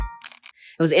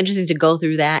was interesting to go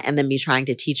through that and then be trying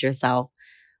to teach yourself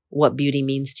what beauty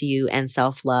means to you and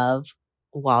self-love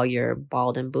while you're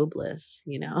bald and boobless,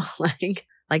 you know,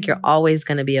 like you're always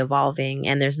going to be evolving.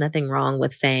 And there's nothing wrong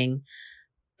with saying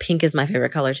pink is my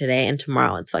favorite color today and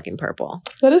tomorrow it's fucking purple.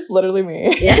 That is literally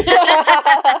me.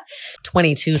 Yeah.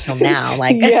 22 till now.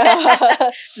 Like,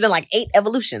 it's been like 8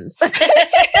 evolutions. So,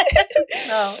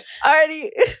 alrighty.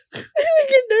 I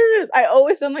get nervous. I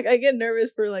always am like, I get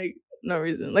nervous for like no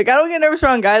reason. Like, I don't get nervous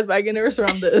around guys, but I get nervous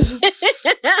around this.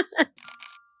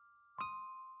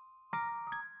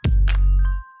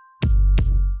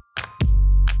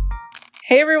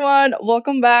 Hey everyone,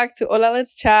 welcome back to Hola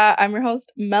Let's Chat. I'm your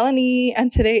host, Melanie,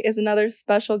 and today is another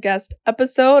special guest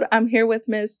episode. I'm here with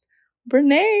Miss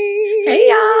Brenée. Hey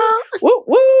y'all. Woo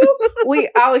woo. We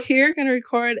out here gonna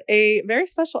record a very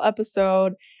special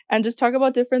episode and just talk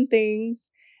about different things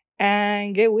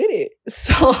and get with it.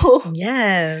 So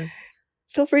yes.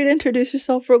 Feel free to introduce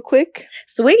yourself real quick.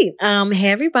 Sweet. Hey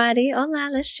everybody. Hola,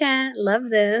 let's chat. Love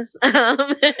this.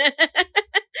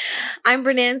 I'm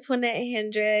Brenée Antoinette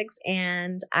Hendricks,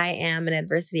 and I am an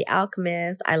adversity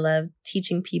alchemist. I love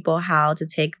teaching people how to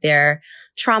take their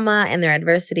trauma and their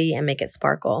adversity and make it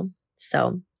sparkle.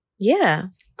 So, yeah.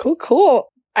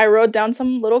 Cool. I wrote down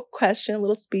some little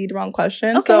speed round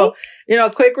question. Okay. So,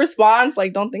 quick response.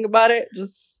 Like, don't think about it.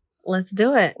 Just let's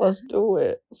do it. Let's do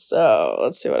it. So,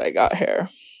 let's see what I got here.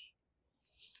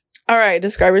 All right.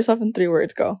 Describe yourself in 3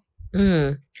 words. Go.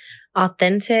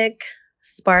 Authentic,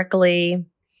 sparkly,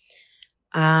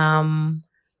 Disney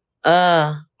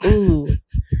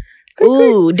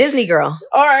girl.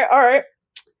 All right.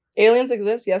 Aliens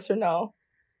exist, yes or no?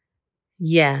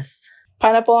 Yes.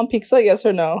 Pineapple on pizza, yes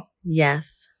or no?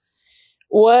 Yes.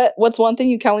 What's one thing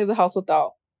you can't leave the house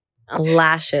without?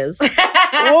 Lashes.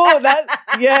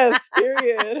 Yes,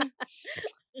 period.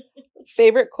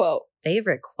 Favorite quote?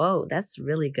 That's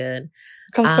really good.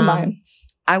 Comes to mind.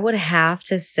 I would have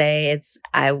to say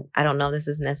I don't know if this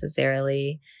is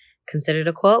necessarily considered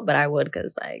a quote, but I would,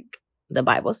 because like the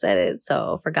Bible said it.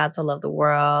 So for God to love the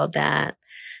world that,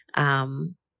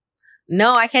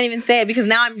 no, I can't even say it because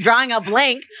now I'm drawing a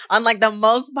blank on like the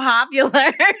most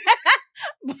popular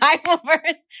Bible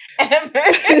verse ever.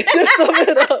 Just sum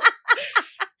it up.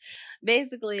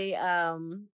 Basically, that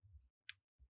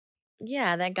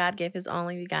God gave his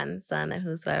only begotten son, that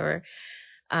whosoever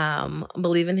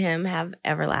believe in him have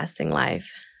everlasting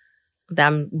life.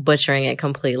 I'm butchering it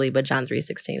completely, but John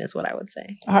 3:16 is what I would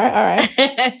say. All right.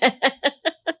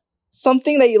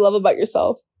 Something that you love about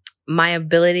yourself? My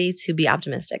ability to be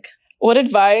optimistic. What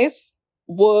advice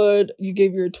would you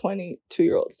give your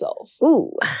 22-year-old self?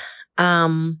 Ooh.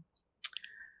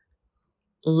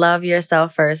 Love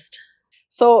yourself first.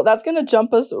 So that's going to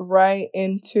jump us right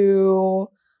into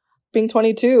being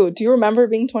 22. Do you remember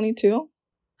being 22?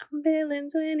 I'm feeling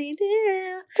 22.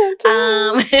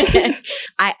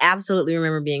 I absolutely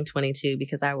remember being 22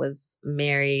 because I was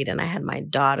married and I had my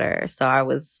daughter. So I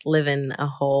was living a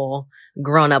whole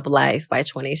grown-up life by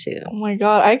 22. Oh my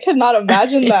God. I cannot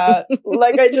imagine that.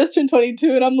 Like, I just turned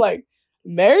 22 and I'm like,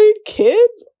 married,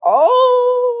 kids?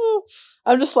 Oh,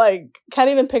 I'm just like,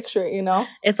 can't even picture it,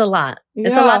 It's a lot. Yeah.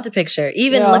 It's a lot to picture.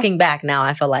 Even looking back now,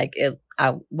 I feel like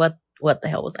what the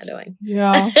hell was I doing?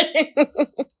 Yeah.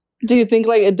 Do you think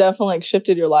like it definitely like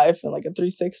shifted your life in like a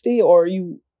 360, or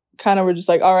you kind of were just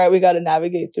like, all right, we got to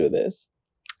navigate through this?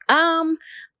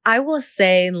 I will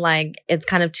say like it's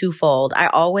kind of twofold. I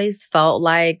always felt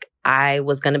like I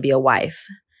was going to be a wife.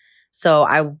 So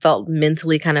I felt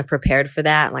mentally kind of prepared for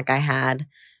that. Like I had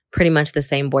pretty much the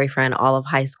same boyfriend all of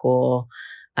high school.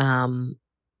 It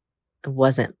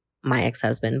wasn't my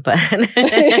ex-husband, but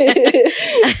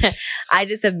I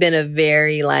just have been a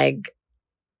very like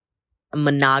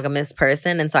monogamous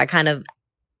person. And so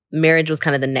marriage was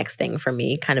kind of the next thing for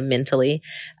me, kind of mentally.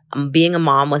 Being a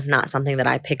mom was not something that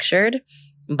I pictured,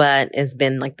 but it's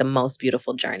been like the most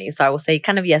beautiful journey. So I will say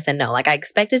kind of yes and no. Like I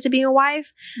expected to be a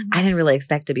wife. Mm-hmm. I didn't really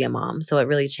expect to be a mom. So it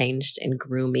really changed and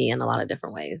grew me in a lot of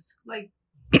different ways. Like,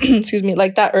 excuse me,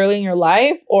 like that early in your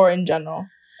life or in general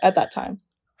at that time?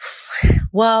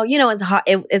 Well,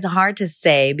 it's hard to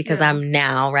say because I'm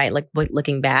now, right, like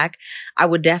looking back, I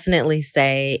would definitely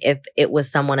say if it was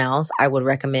someone else, I would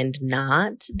recommend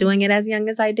not doing it as young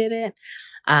as I did it.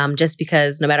 Just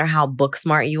because no matter how book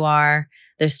smart you are,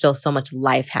 there's still so much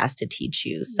life has to teach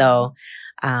you. So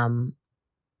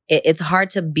it's hard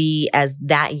to be as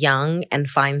that young and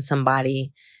find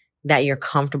somebody that you're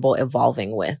comfortable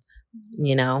evolving with,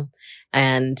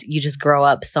 and you just grow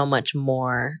up so much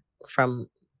more from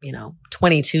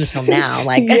 22 till now.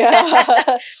 Like,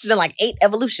 it's been like 8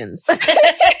 evolutions. Like,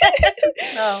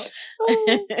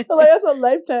 that's a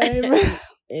lifetime.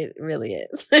 It really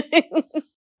is.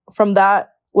 From that,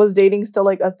 was dating still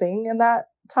like a thing in that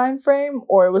time frame,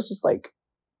 or it was just like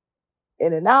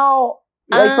in and out?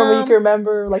 Like from what you can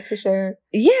remember, like to share?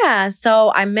 Yeah.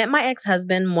 So I met my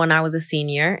ex-husband when I was a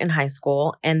senior in high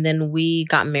school. And then we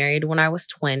got married when I was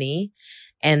 20.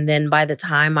 And then by the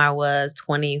time I was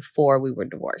 24, we were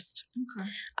divorced.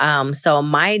 Okay. So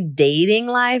my dating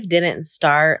life didn't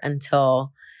start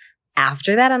until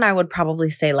after that. And I would probably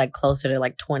say like closer to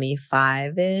like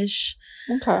 25-ish.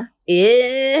 Okay.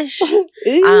 Ish.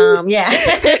 Yeah.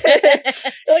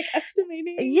 Like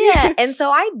estimating. Yeah. And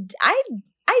so I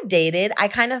dated. I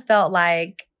kind of felt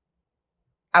like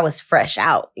I was fresh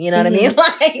out. You know what I mean?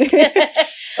 Like,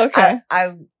 okay.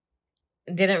 I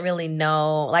didn't really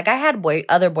know. Like, I had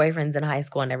other boyfriends in high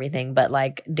school and everything, but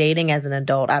like dating as an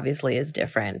adult obviously is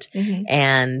different.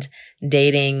 And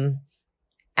dating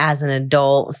as an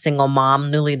adult, single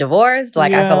mom, newly divorced,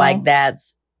 like I feel like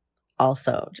that's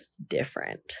also just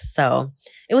different. So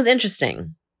it was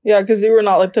interesting. Yeah, because you were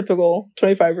not like typical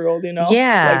 25-year-old, you know?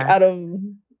 Yeah. Like out of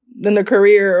in their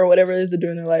career or whatever it is to do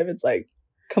in their life, it's like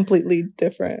completely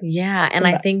different. Yeah. And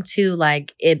I think too,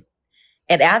 like it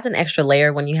adds an extra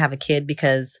layer when you have a kid,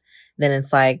 because then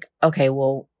it's like, okay,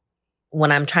 well,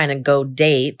 when I'm trying to go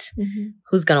date,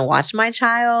 who's going to watch my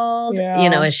child? Yeah. You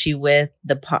know, is she with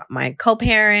my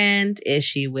co-parent? Is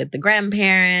she with the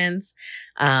grandparents?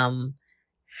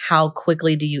 How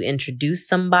quickly do you introduce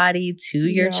somebody to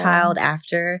your child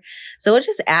after? So it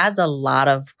just adds a lot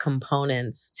of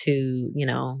components to, you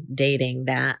know, dating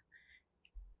that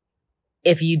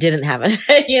if you didn't have it,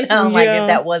 you know, like if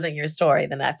that wasn't your story,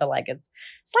 then I feel like it's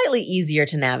slightly easier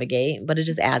to navigate, but it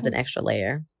just adds an extra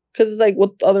layer. Because it's like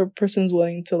what the other person's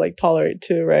willing to like tolerate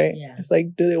too, right? Yeah. It's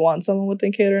like, do they want someone with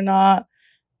a kid or not?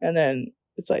 And then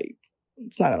it's like,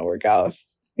 it's not going to work out if,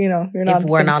 you know, you're not if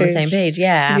we're not on the same page.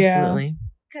 Yeah, absolutely.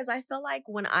 Because I feel like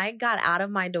when I got out of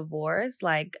my divorce,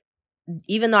 like,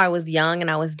 even though I was young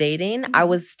and I was dating, I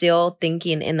was still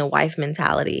thinking in the wife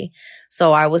mentality.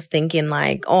 So I was thinking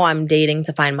like, oh, I'm dating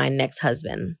to find my next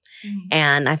husband.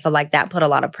 And I feel like that put a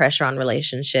lot of pressure on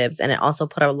relationships. And it also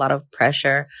put a lot of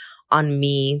pressure on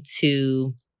me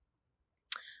to,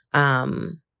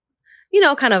 you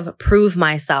know, kind of prove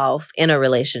myself in a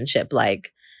relationship.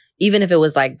 Like, even if it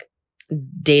was like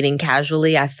dating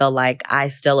casually, I felt like I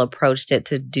still approached it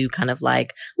to do kind of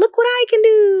like, look what I can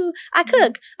do. I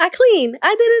cook, I clean, I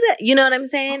did it. You know what I'm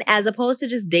saying? As opposed to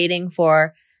just dating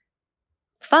for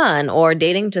fun or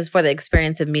dating just for the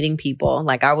experience of meeting people.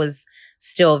 Like, I was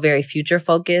still very future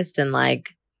focused and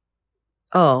like,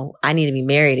 oh, I need to be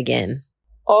married again.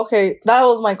 Okay, that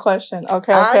was my question.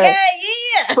 Okay,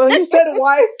 yeah. So you said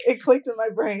wife, it clicked in my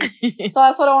brain. So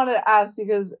that's what I wanted to ask,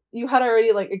 because you had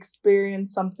already like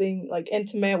experienced something like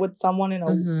intimate with someone in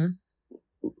a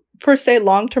per se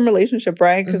long-term relationship,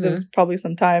 right? Because it was probably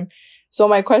some time. So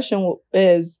my question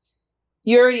is,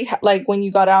 you already like when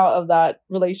you got out of that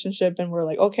relationship and were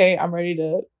like, okay, I'm ready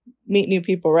to meet new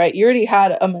people, right? You already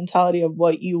had a mentality of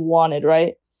what you wanted,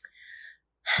 right?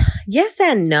 Yes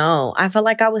and no. I felt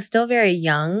like I was still very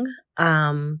young.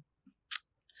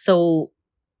 So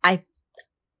I,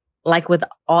 like with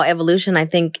all evolution, I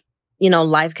think, you know,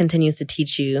 life continues to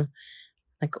teach you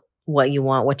like what you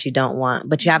want, what you don't want,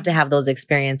 but you have to have those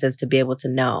experiences to be able to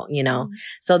know, you know?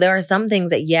 So there are some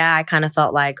things that, I kind of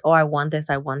felt like, oh, I want this,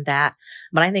 I want that.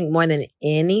 But I think more than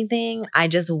anything, I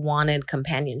just wanted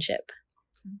companionship.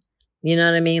 You know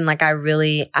what I mean? Like I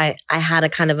had a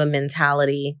kind of a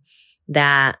mentality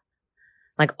that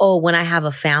like, oh, when I have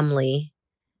a family,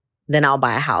 then I'll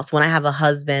buy a house. When I have a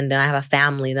husband and I have a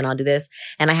family, then I'll do this.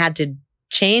 And I had to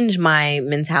change my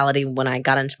mentality when I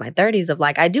got into my 30s of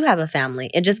like, I do have a family.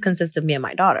 It just consists of me and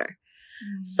my daughter.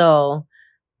 So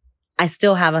I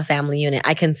still have a family unit.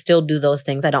 I can still do those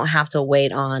things. I don't have to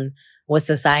wait on what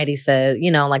society says,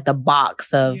 you know, like the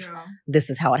box of this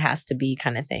is how it has to be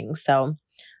kind of thing. So,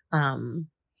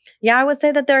 I would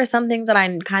say that there are some things that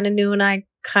I kind of knew and I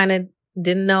kind of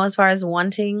didn't know as far as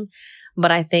wanting,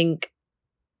 but I think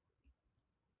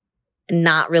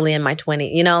not really in my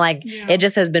 20s, you know, like it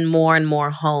just has been more and more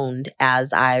honed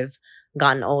as I've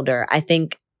gotten older. I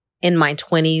think in my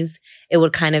 20s, it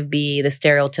would kind of be the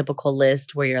stereotypical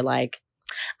list where you're like,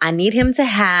 I need him to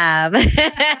have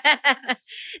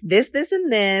this,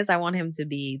 and this. I want him to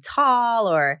be tall,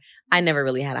 or I never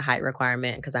really had a height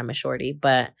requirement because I'm a shorty,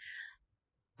 but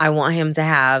I want him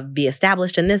to be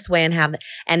established in this way and have,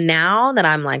 and now that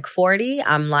I'm like 40,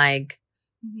 I'm like,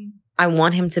 I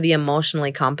want him to be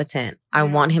emotionally competent. I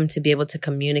want him to be able to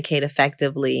communicate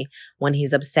effectively when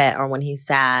he's upset or when he's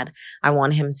sad. I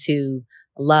want him to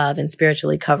love and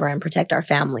spiritually cover and protect our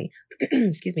family.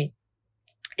 Excuse me.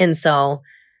 And so,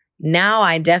 now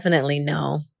I definitely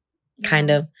know kind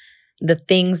of the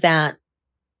things that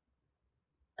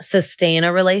sustain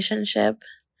a relationship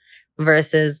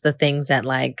versus the things that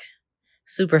like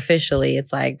superficially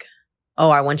it's like, oh,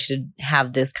 I want you to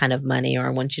have this kind of money, or I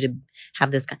want you to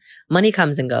have this money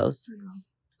comes and goes.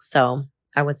 So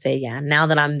I would say, yeah, now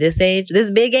that I'm this age, this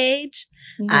big age,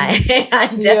 I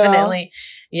definitely,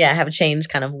 have changed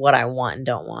kind of what I want and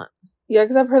don't want. Yeah,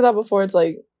 because I've heard that before. It's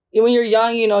like, when you're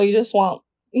young, you just want,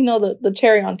 the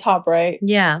cherry on top, right?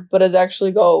 Yeah. But as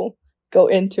actually go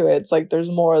into it, it's like there's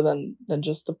more than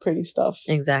just the pretty stuff.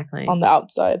 Exactly. On the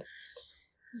outside.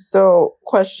 So,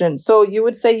 question. So you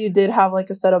would say you did have like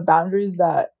a set of boundaries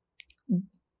that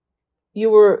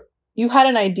you had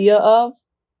an idea of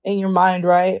in your mind,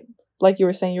 right? Like you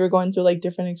were saying, you were going through like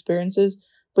different experiences,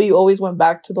 but you always went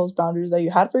back to those boundaries that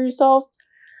you had for yourself.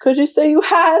 Could you say you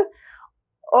had?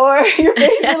 Or your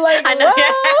face is like, I know.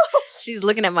 She's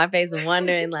looking at my face and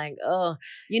wondering like, oh,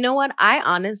 you know what? I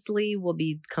honestly will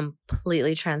be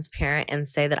completely transparent and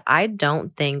say that I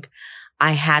don't think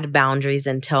I had boundaries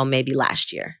until maybe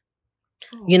last year.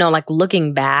 Like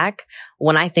looking back,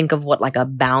 when I think of what like a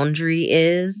boundary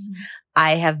is,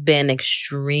 I have been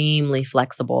extremely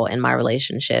flexible in my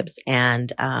relationships. And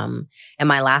in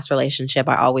my last relationship,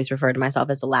 I always referred to myself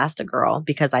as Elastigirl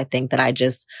because I think that I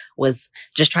just was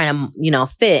just trying to,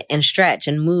 fit and stretch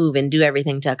and move and do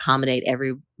everything to accommodate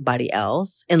everybody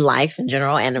else in life in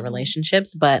general and in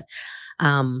relationships. But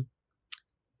when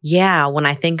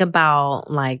I think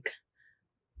about like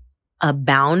a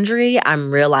boundary,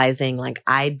 I'm realizing like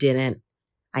I didn't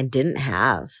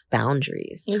have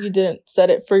boundaries. Like you didn't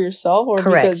set it for yourself, or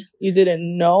Correct. Because you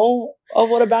didn't know of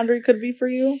what a boundary could be for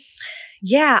you?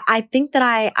 Yeah, I think that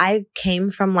I came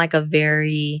from like a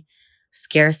very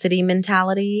scarcity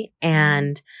mentality,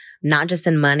 and not just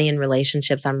in money and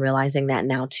relationships. I'm realizing that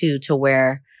now too, to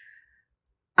where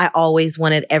I always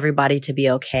wanted everybody to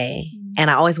be okay. And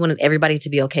I always wanted everybody to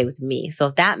be okay with me. So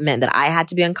if that meant that I had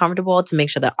to be uncomfortable to make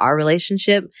sure that our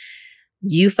relationship,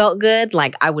 you felt good,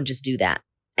 like I would just do that.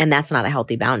 And that's not a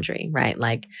healthy boundary, right?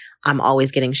 Like I'm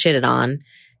always getting shitted on.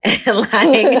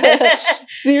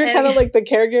 So you're kind of like the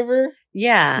caregiver?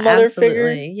 Yeah, mother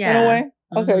absolutely. figure in a way?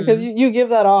 Okay, because you give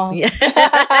that off. Yeah.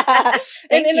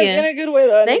 in a good way,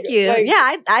 though. Thank you. Like,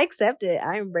 I accept it.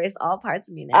 I embrace all parts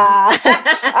of me now.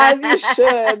 As you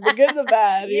should. The good and the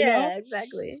bad, you know?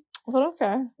 Exactly. But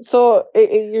okay. So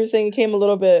you're saying it came a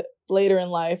little bit later in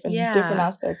life and different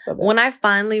aspects of it. When I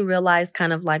finally realized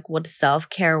kind of like what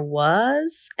self-care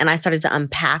was, and I started to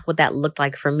unpack what that looked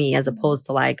like for me as opposed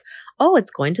to like, oh,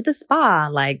 it's going to the spa.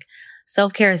 Like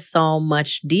self-care is so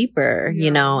much deeper,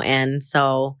 and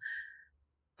so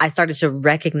I started to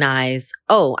recognize,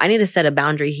 oh, I need to set a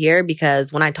boundary here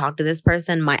because when I talk to this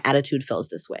person, my attitude feels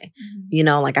this way.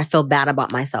 Like I feel bad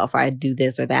about myself or I do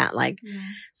this or that. Like,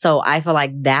 so I feel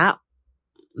like that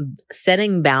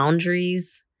setting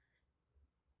boundaries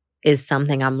is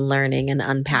something I'm learning and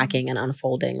unpacking and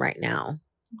unfolding right now.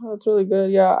 Oh, that's really good.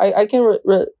 Yeah, I can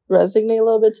resonate a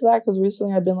little bit to that because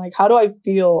recently I've been like, how do I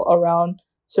feel around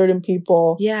certain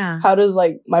people? Yeah. How does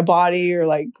like my body or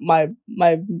like my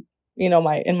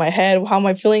in my head, how am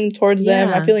I feeling towards them?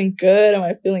 Am I feeling good? Am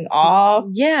I feeling off?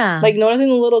 Yeah. Like noticing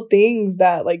the little things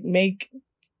that like make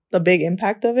the big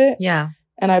impact of it. Yeah.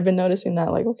 And I've been noticing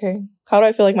that like, okay, how do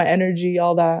I feel like my energy,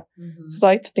 all that? So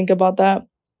I like to think about that.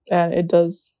 And it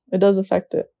does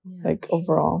affect it like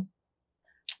overall.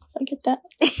 So I get that.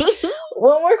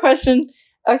 One more question.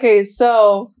 Okay,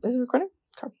 so is it recording?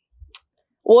 Okay.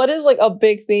 What is like a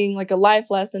big thing, like a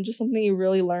life lesson, just something you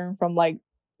really learned from like,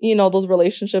 those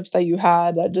relationships that you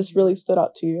had that just really stood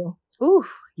out to you? Ooh,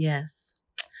 yes.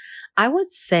 I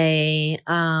would say,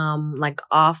 like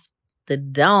off the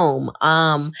dome,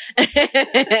 I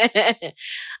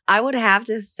would have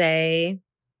to say,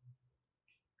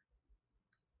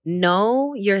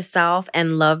 know yourself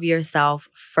and love yourself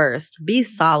first. Be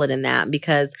solid in that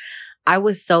because I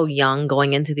was so young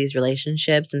going into these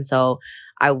relationships. And so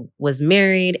I was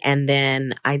married and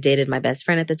then I dated my best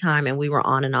friend at the time and we were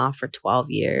on and off for 12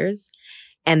 years.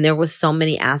 And there was so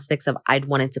many aspects of I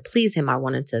wanted to please him. I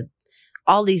wanted to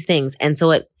all these things. And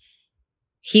so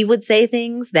he would say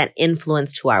things that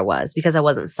influenced who I was because I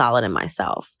wasn't solid in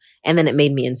myself. And then it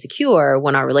made me insecure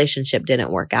when our relationship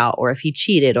didn't work out or if he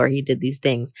cheated or he did these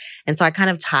things. And so I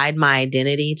kind of tied my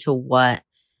identity to what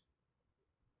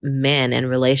men and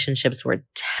relationships were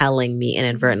telling me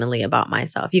inadvertently about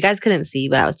myself. You guys couldn't see,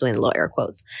 but I was doing the little air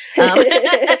quotes. By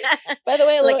the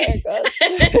way, little air quotes.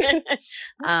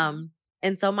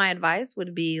 And so my advice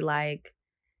would be like,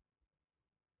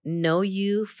 know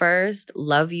you first,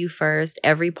 love you first,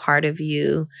 every part of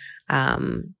you.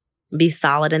 Be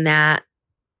solid in that.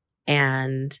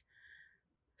 and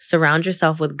surround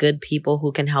yourself with good people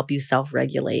who can help you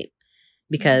self-regulate.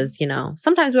 Because, you know,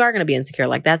 sometimes we are going to be insecure.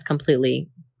 Like, that's completely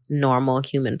normal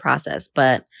human process.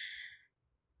 But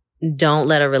don't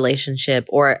let a relationship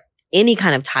or any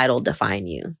kind of title define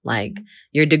you. Like,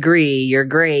 your degree, your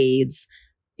grades,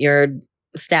 your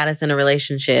status in a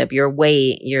relationship, your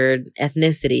weight, your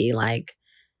ethnicity. Like,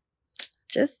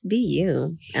 just be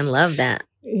you and love that.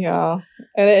 Yeah.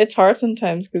 And it's hard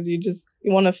sometimes because you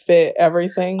want to fit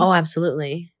everything. Oh,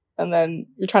 absolutely. And then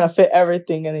you're trying to fit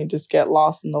everything and you just get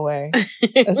lost in the way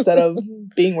instead of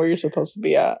being where you're supposed to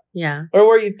be at. Yeah. Or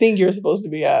where you think you're supposed to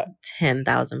be at.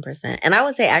 10,000%. And I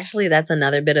would say, actually, that's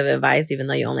another bit of advice, even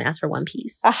though you only asked for one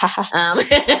piece.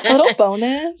 Little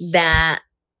bonus. That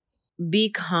be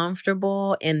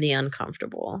comfortable in the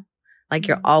uncomfortable. Like,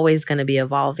 you're always going to be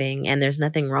evolving. And there's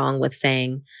nothing wrong with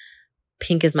saying,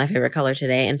 pink is my favorite color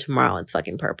today, and tomorrow it's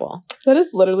fucking purple. That is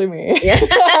literally me. Yeah.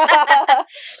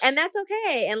 And that's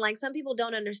okay. And like, some people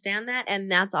don't understand that,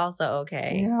 and that's also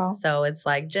okay. Yeah. So it's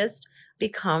like, just be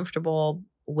comfortable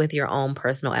with your own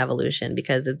personal evolution,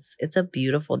 because it's a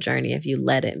beautiful journey if you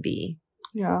let it be.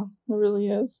 Yeah, it really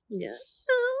is. Yeah.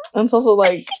 And it's also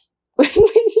like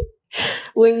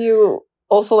when you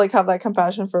also like have that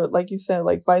compassion for, like you said,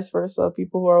 like vice versa,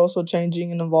 people who are also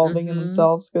changing and evolving in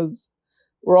themselves, because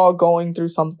we're all going through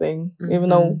something, even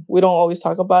though we don't always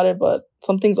talk about it, but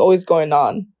something's always going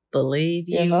on. Believe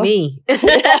you know? Me.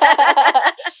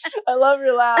 I love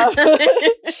your laugh. I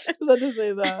had to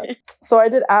say that. So I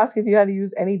did ask if you had to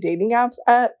use any dating apps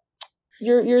at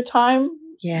your time.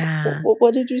 Yeah.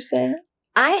 What did you say?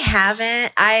 I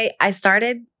haven't. I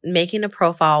started making a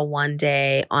profile one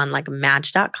day on like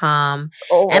Match.com.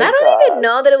 And I don't even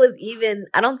know that it was even,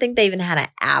 I don't think they even had an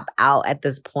app out at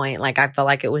this point. Like, I felt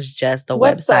like it was just the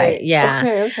website.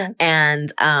 Yeah. Okay.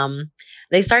 And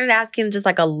they started asking just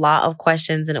like a lot of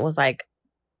questions, and it was like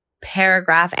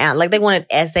paragraph and like they wanted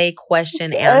essay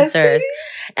question answers.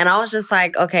 And I was just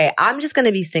like, okay, I'm just going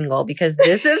to be single because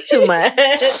this is too much.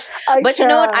 But you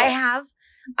know what?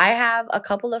 I have a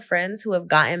couple of friends who have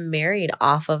gotten married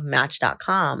off of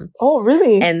Match.com. Oh,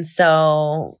 really? And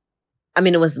so, I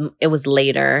mean, it was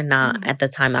later, not at the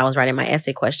time I was writing my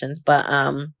essay questions, but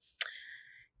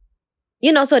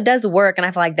you know, so it does work, and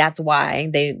I feel like that's why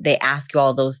they ask you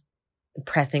all those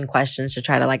pressing questions to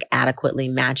try to like adequately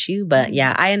match you. But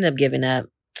yeah, I ended up giving up.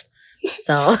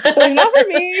 So like, not for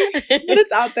me, but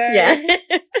it's out there. Yeah.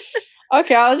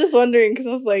 Okay, I was just wondering because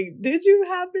I was like, did you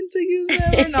happen to use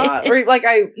them or not? Or like,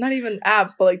 not even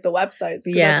apps, but like the websites.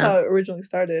 Yeah, that's how it originally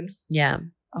started. Yeah.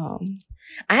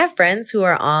 I have friends who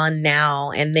are on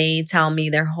now, and they tell me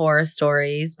their horror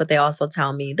stories, but they also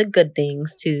tell me the good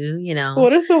things too. You know,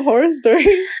 what are the horror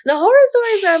stories? The horror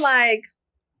stories are like,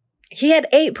 he had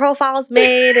 8 profiles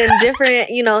made in different,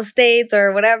 you know, states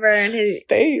or whatever, and his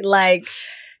like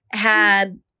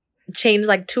had changed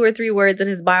like 2 or 3 words in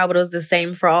his bio, but it was the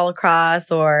same for all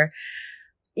across, or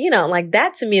you know, like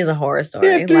that to me is a horror story.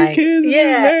 Yeah, 3 like, kids.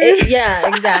 Yeah,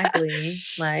 exactly.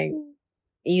 Like,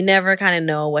 you never kind of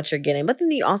know what you're getting. But then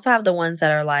you also have the ones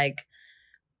that are like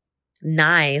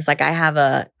nice. Like, I have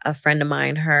a friend of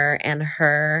mine, her and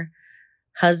her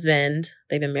husband,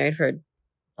 they've been married for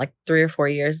like 3 or 4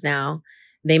 years now.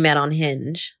 They met on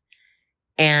Hinge.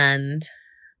 And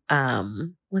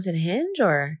was it Hinge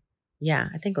or... Yeah,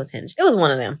 I think it was Hinge. It was one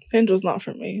of them. Hinge was not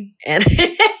for me. And but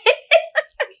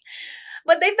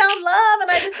they found love,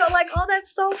 and I just felt like, oh,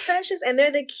 that's so precious. And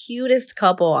they're the cutest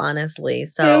couple, honestly.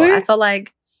 So really? I felt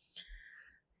like,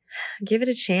 give it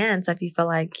a chance if you feel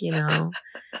like, you know,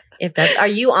 if that's... Are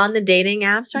you on the dating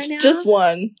apps right now? Just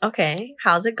one. Okay.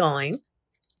 How's it going?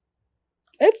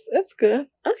 It's good.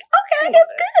 Okay,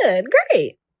 it's good.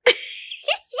 Great.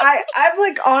 I'm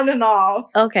like on and off.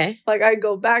 Okay. Like, I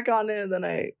go back on it, and then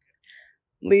I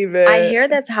leave it. I hear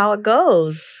that's how it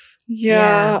goes.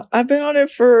 Yeah. I've been on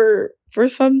it for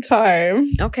some time.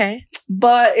 Okay.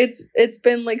 But it's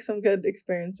been like some good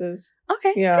experiences.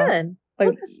 Okay. Yeah. Good. Like,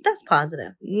 well, that's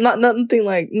positive.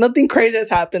 Nothing crazy has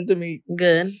happened to me.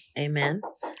 Good. Amen.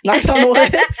 Knocks on wood. I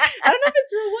don't know if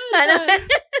it's real wood. I know.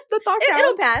 The thought counts.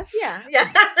 It'll pass. Yeah.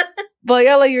 But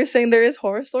yeah, like you're saying, there is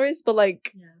horror stories, but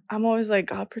like, I'm always like,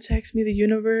 God protects me, the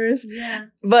universe. Yeah.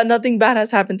 But nothing bad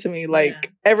has happened to me.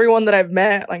 Like, everyone that I've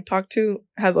met, like, talked to,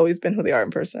 has always been who they are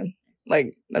in person.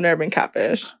 Like, I've never been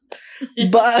catfish.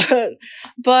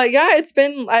 but yeah, it's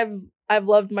been, I've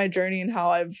loved my journey and how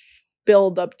I've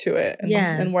built up to it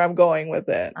and where I'm going with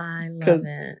it. I love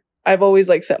it. I've always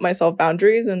like set myself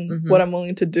boundaries and what I'm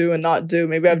willing to do and not do.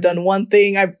 Maybe I've done one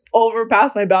thing, I've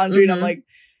overpassed my boundary, and I'm like,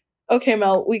 okay,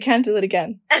 Mel, we can't do it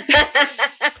again.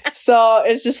 So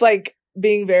it's just like,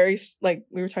 being very, like,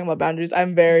 we were talking about boundaries.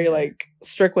 I'm very, like,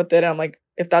 strict with it. And I'm like,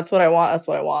 if that's what I want, that's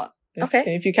what I want. Okay. And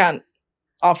if you can't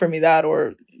offer me that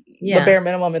or the bare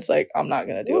minimum, it's like, I'm not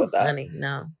going to deal with that. Honey,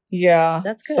 no. Yeah.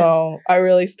 That's good. So I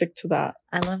really stick to that.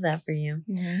 I love that for you.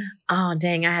 Mm-hmm. Oh,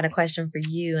 dang. I had a question for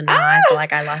you and now I feel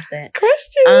like I lost it.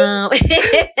 Question. Love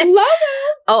it.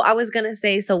 Oh, I was going to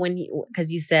say, so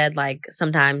because you said like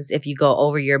sometimes if you go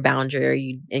over your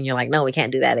boundary and you're like, no, we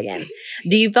can't do that again.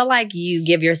 Do you feel like you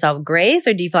give yourself grace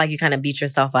or do you feel like you kind of beat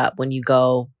yourself up when you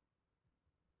go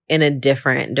in a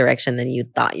different direction than you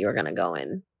thought you were going to go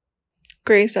in?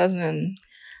 Grace as in?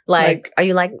 Like, are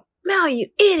you like, Mel, you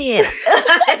idiot?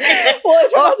 Well, I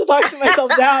try not to talk to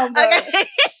myself down, but... Okay.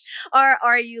 Or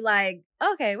are you like,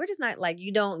 okay, we're just not like,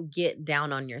 you don't get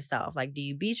down on yourself. Like, do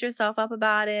you beat yourself up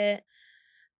about it?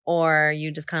 Or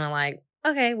you just kind of like,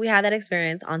 okay, we had that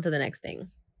experience, on to the next thing?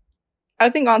 I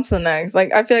think on to the next.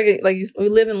 Like, I feel like we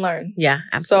live and learn. Yeah,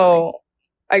 absolutely. So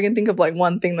I can think of like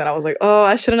one thing that I was like, oh,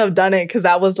 I shouldn't have done it because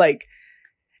that was like,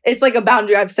 it's like a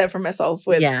boundary I've set for myself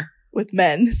with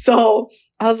men. So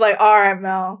I was like, all right,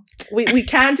 Mel, we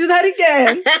can't do that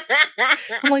again.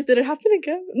 I'm like, did it happen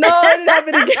again? No, it didn't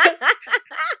happen again.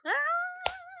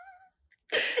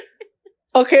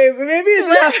 Okay, maybe it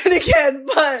did happen again,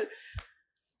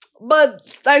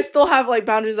 but I still have like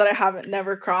boundaries that I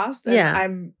never crossed. And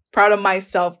I'm proud of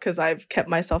myself because I've kept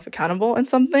myself accountable in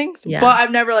some things. Yeah. But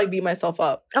I've never like beat myself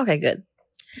up. Okay, good.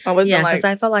 I always been like, because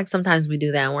I feel like sometimes we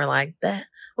do that and we're like,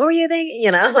 what were you thinking?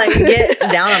 You know, like get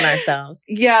down on ourselves.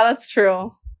 Yeah, that's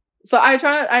true. So I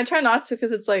try not to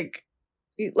because it's like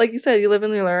you said, you live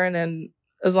and you learn, and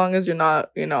as long as you're not,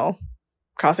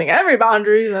 crossing every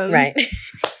boundary, then right.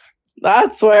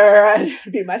 That's where I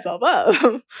beat myself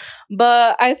up.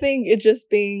 But I think it just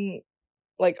being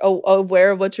like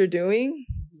aware of what you're doing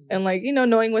and like,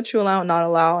 knowing what you allow and not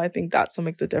allow, I think that's what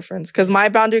makes a difference. Because my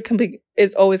boundary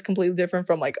is always completely different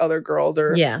from like other girls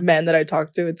or men that I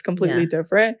talk to. It's completely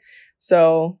different.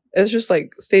 So it's just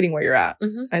like stating where you're at.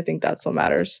 Mm-hmm. I think that's what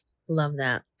matters. Love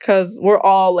that. Because we're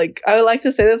all like, I like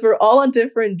to say this, we're all on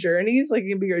different journeys. Like it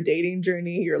can be your dating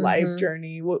journey, your life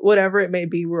journey, whatever it may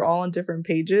be. We're all on different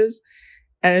pages.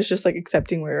 And it's just like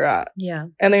accepting where you're at. Yeah.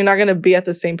 And then you're not going to be at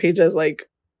the same page as like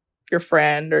your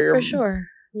friend or your for sure.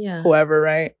 Yeah. Whoever,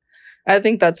 right? I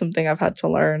think that's something I've had to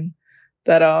learn,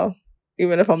 that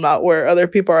even if I'm not where other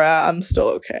people are at, I'm still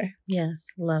okay. Yes.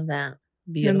 Love that.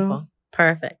 Beautiful.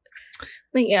 Perfect.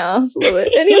 But yeah, it's a little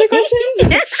bit. Any other questions?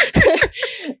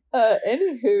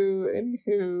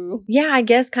 Anywho. Yeah, I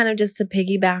guess kind of just to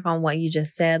piggyback on what you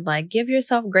just said, like give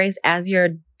yourself grace as you're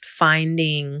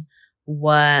finding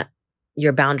what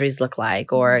your boundaries look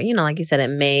like. Or, like you said, it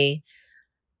may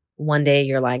one day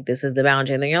you're like, this is the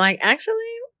boundary. And then you're like, actually,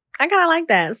 I kind of like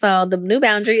that. So the new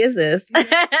boundary is this.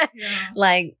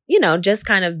 Like, just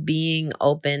kind of being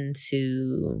open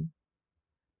to,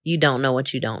 you don't know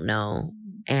what you don't know.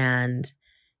 And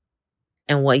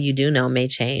what you do know may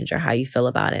change or how you feel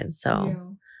about it.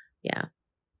 So, yeah.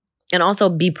 And also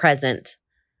be present.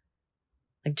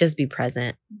 Like, just be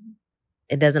present.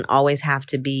 It doesn't always have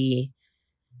to be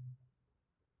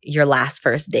your last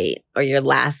first date or your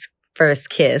last first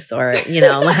kiss or,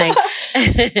 like,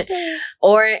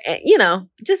 or,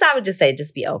 just, I would just say,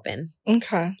 just be open.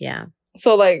 Okay. Yeah.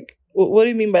 So, like, what do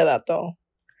you mean by that, though?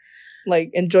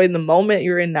 Like, enjoying the moment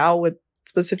you're in now with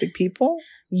specific people?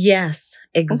 Yes,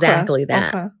 exactly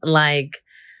that. Okay. Like,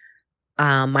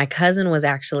 my cousin was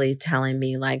actually telling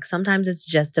me, like, sometimes it's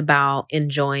just about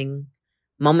enjoying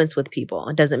moments with people.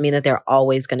 It doesn't mean that they're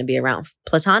always going to be around,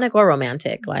 platonic or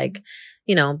romantic. Like,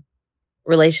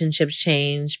 relationships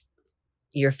change,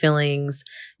 your feelings,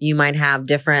 you might have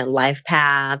different life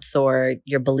paths or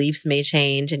your beliefs may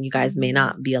change and you guys may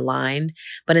not be aligned.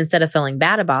 But instead of feeling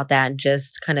bad about that,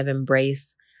 just kind of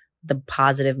embrace the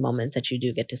positive moments that you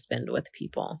do get to spend with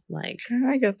people. Like, okay,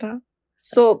 I get that.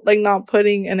 So like not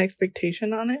putting an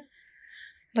expectation on it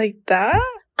like that?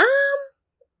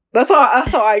 That's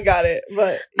how I got it.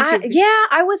 But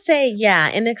I would say,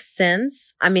 in a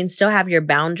sense. I mean, still have your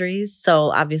boundaries. So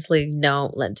obviously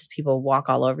don't let just people walk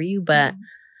all over you. But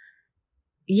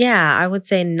I would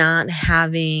say not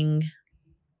having,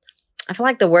 I feel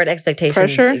like the word expectation.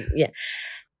 Pressure?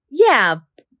 Yeah.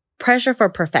 Pressure for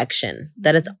perfection.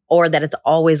 That it's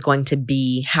always going to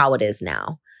be how it is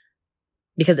now.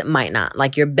 Because it might not.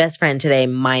 Like your best friend today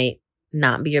might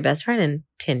not be your best friend in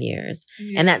 10 years.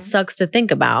 Yeah. And that sucks to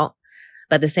think about.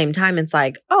 But at the same time, it's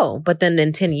like, oh, but then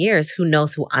in 10 years, who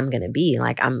knows who I'm going to be?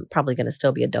 Like, I'm probably going to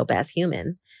still be a dope ass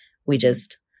human.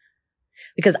 Because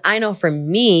I know for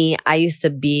me, I used to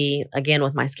be, again,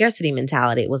 with my scarcity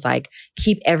mentality, it was like,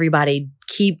 keep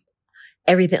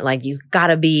everything, like it's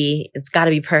gotta be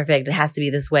perfect. It has to be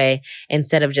this way.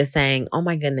 Instead of just saying, oh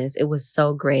my goodness, it was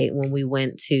so great when we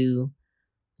went to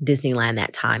Disneyland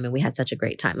that time and we had such a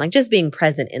great time. Like just being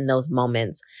present in those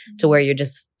moments to where you're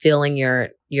just filling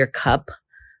your cup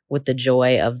with the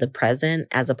joy of the present,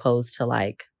 as opposed to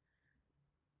like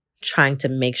trying to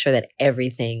make sure that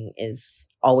everything is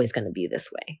always going to be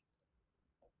this way.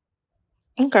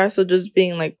 Okay, so just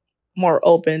being like more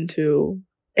open to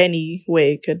any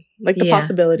way it could, like the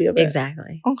possibility of it.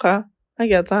 Exactly. Okay, I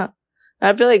get that.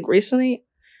 I feel like recently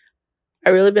I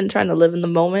really been trying to live in the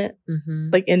moment,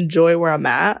 like enjoy where I'm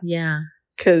at. Yeah.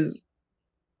 Because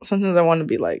sometimes I want to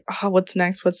be like, what's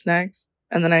next? What's next?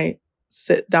 And then I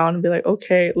sit down and be like,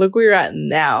 okay, look where you're at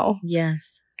now.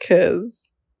 Yes.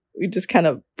 Because we just kind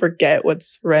of forget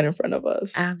what's right in front of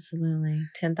us. Absolutely.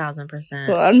 10,000%.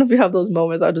 So I don't know if you have those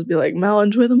moments. I'll just be like, Mel,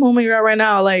 enjoy the moment you're at right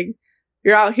now. Like,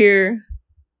 you're out here,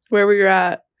 wherever you're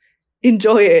at,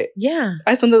 enjoy it. Yeah.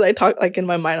 Sometimes I talk like in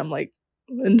my mind, I'm like,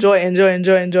 enjoy.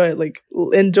 Like,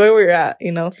 enjoy where you're at,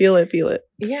 feel it.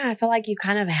 Yeah, I feel like you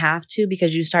kind of have to,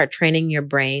 because you start training your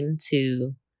brain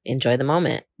to enjoy the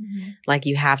moment. Like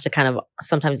you have to kind of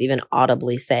sometimes even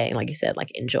audibly say, like you said,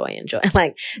 like enjoy,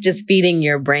 like just feeding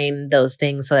your brain those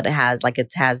things so that it has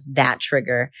that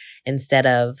trigger, instead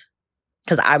of,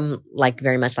 because I'm like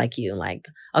very much like you, like,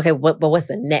 okay, but what's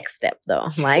the next step though?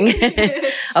 Like,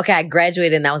 okay, I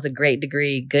graduated and that was a great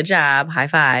degree. Good job. High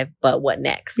five. But what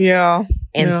next? Yeah.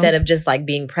 Instead of just like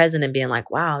being present and being like,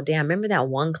 wow, damn, remember that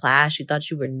one class you thought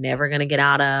you were never going to get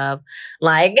out of?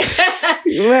 Like,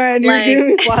 man, you're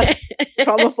giving me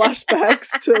trauma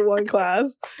flashbacks to one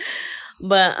class.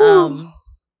 But,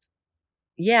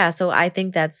 yeah, so I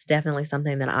think that's definitely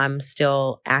something that I'm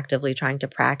still actively trying to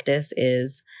practice,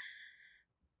 is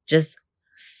just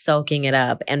soaking it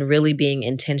up and really being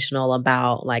intentional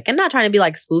about like, and not trying to be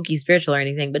like spooky spiritual or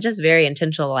anything, but just very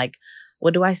intentional. Like,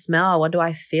 what do I smell? What do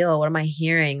I feel? What am I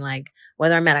hearing? Like,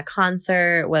 whether I'm at a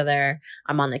concert, whether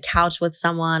I'm on the couch with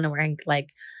someone, or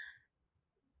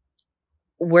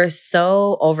we're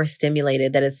so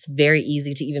overstimulated that it's very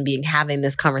easy to even be having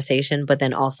this conversation, but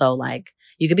then also like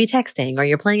you could be texting or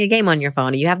you're playing a game on your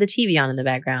phone or you have the TV on in the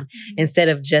background, instead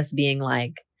of just being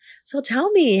like, so tell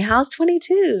me, how's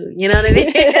 22? You know what I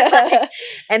mean? Like,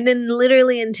 and then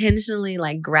literally intentionally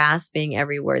like grasping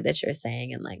every word that you're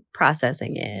saying and like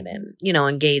processing it and,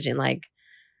 engaging, like,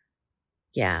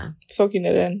 yeah. Soaking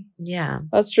it in. Yeah.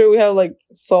 That's true. We have like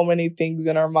so many things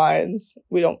in our minds.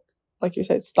 We don't, like you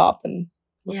said, stop and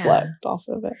reflect off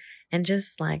of it. And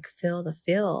just like feel the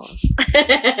feels.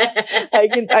 I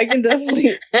can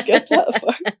definitely get that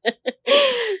part.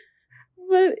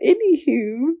 But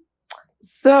anywho,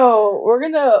 so we're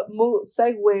gonna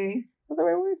segue. Is that the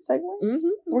right word? Segue?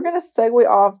 We're gonna segue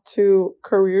off to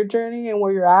career journey and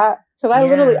where you're at. Because I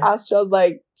literally asked you, I was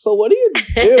like, so what do you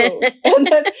do? And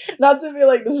then, not to be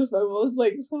like disrespectful, I was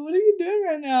like, so what are you doing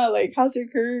right now? Like, how's your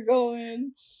career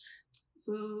going?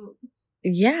 So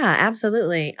yeah,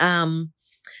 absolutely.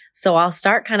 So I'll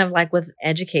start kind of like with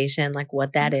education, like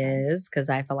what that is, because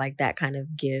I feel like that kind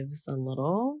of gives a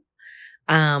little.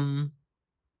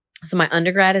 So my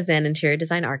undergrad is in interior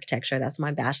design architecture. That's what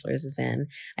my bachelor's is in.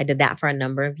 I did that for a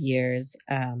number of years.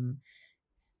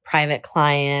 Private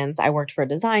clients. I worked for a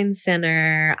design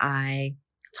center. I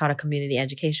taught a community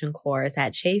education course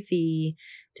at Chafee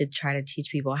to try to teach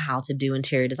people how to do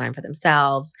interior design for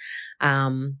themselves.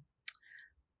 I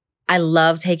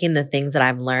love taking the things that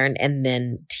I've learned and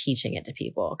then teaching it to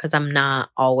people, because I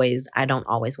don't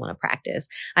always want to practice.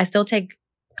 I still take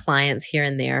clients here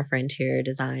and there for interior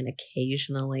design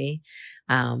occasionally,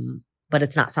 but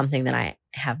it's not something that I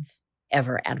have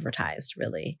ever advertised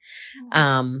really.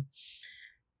 And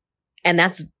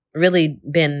that's really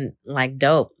been like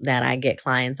dope that I get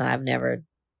clients that I've never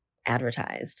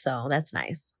advertised. So that's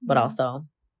nice, but also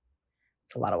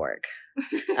it's a lot of work.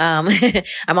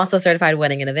 I'm also a certified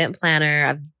wedding and event planner.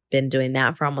 I've been doing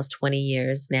that for almost 20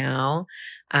 years now.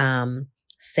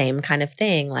 Same kind of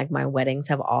thing. Like my weddings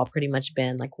have all pretty much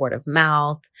been like word of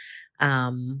mouth.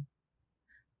 The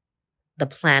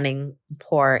planning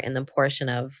part and the portion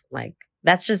of like,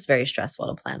 that's just very stressful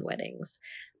to plan weddings.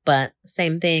 But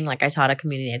same thing, like I taught a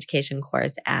community education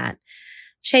course at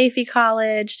Chafee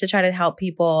College to try to help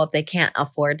people if they can't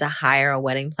afford to hire a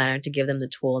wedding planner, to give them the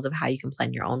tools of how you can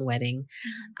plan your own wedding.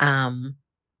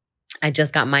 I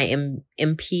just got my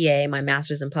MPA, my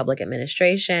Master's in Public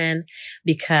Administration,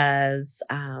 because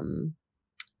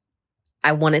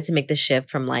I wanted to make the shift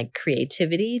from like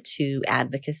creativity to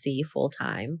advocacy full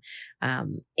time.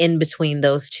 In between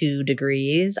those two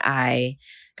degrees, I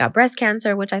got breast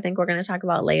cancer, which I think we're going to talk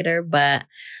about later. But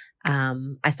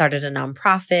I started a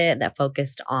nonprofit that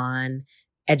focused on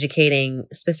educating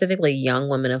specifically young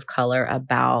women of color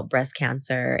about breast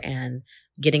cancer and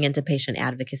getting into patient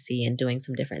advocacy and doing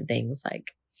some different things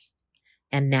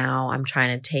and now I'm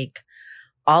trying to take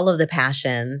all of the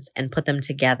passions and put them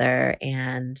together.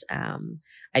 And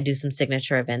I do some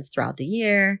signature events throughout the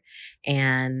year.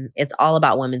 And it's all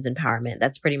about women's empowerment.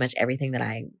 That's pretty much everything that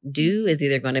I do is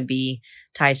either going to be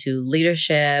tied to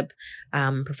leadership,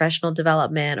 professional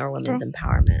development, or women's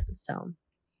empowerment. So.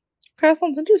 Okay, that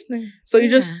sounds interesting. So you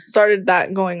just started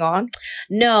that going on?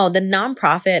 No, the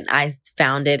nonprofit I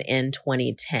founded in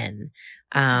 2010.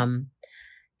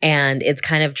 And it's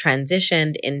kind of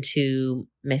transitioned into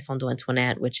Maison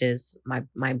d'Antoinette, which is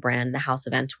my brand, the House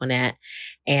of Antoinette.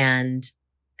 And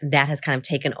that has kind of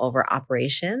taken over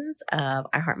operations of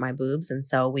I Heart My Boobs. And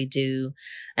so we do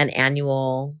an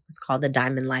annual, it's called the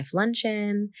Diamond Life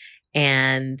Luncheon.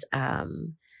 And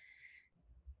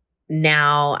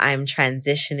now I'm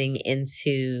transitioning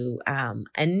into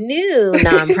a new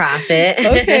nonprofit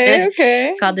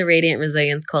okay. called the Radiant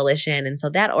Resilience Coalition. And so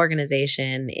that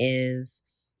organization is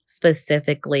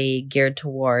specifically geared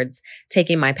towards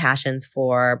taking my passions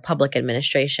for public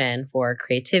administration, for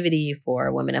creativity,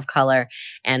 for women of color,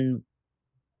 and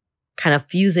kind of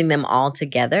fusing them all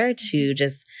together to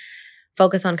just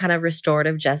focus on kind of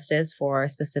restorative justice for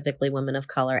specifically women of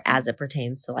color as it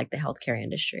pertains to the healthcare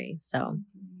industry. So,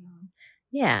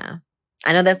 yeah.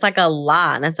 I know that's a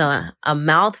lot. That's a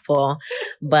mouthful,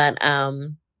 but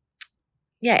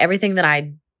yeah, everything that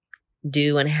I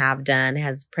do and have done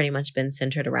has pretty much been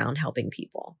centered around helping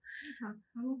people. Okay.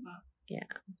 I love that. Yeah.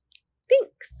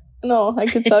 Thanks. No, I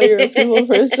can tell you're a people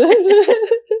person.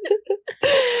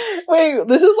 Wait,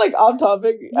 this is off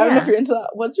topic. Yeah. I don't know if you're into that.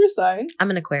 What's your sign?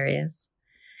 I'm an Aquarius.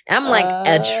 I'm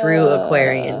a true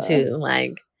Aquarian too.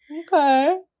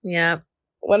 Okay. Yeah.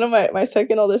 One of my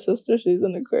second older sister, she's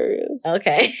an Aquarius.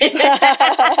 Okay. Okay.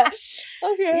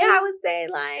 Yeah, I would say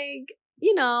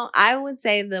I would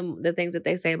say the things that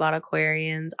they say about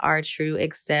Aquarians are true,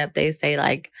 except they say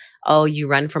oh, you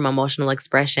run from emotional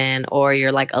expression or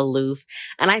you're aloof.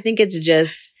 And I think it's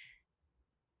just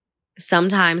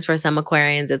sometimes for some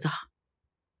Aquarians, it's,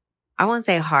 I won't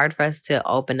say hard for us to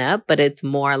open up, but it's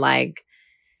more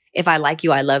if I like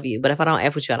you, I love you. But if I don't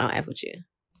F with you, I don't F with you.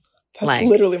 That's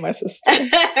literally my sister.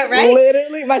 Right?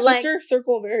 Literally. My sister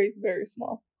circle very, very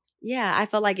small. Yeah. I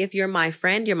feel if you're my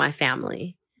friend, you're my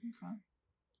family. Okay.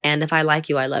 And if I like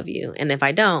you, I love you. And if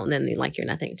I don't, then you're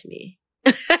nothing to me.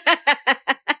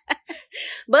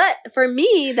 But for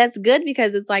me, that's good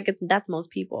because that's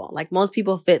most people. Most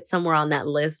people fit somewhere on that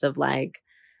list of okay,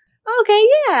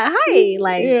 yeah, hi.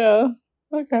 Yeah.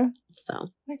 Okay. So.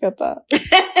 I get that.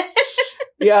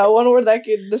 Yeah, one word that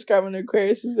could describe an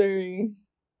Aquarius is very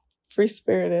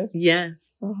free-spirited.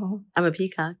 Yes. Uh-huh. I'm a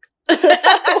peacock.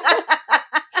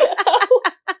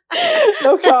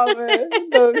 No comment.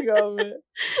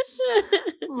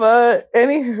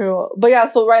 But yeah,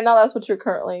 so right now that's what you're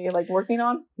currently working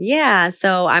on? Yeah,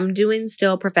 so I'm doing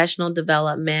still professional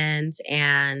development,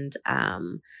 and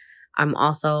I'm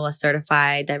also a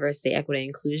certified diversity, equity,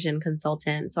 inclusion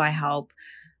consultant. So I help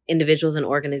individuals and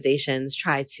organizations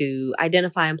try to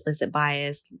identify implicit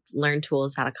bias, learn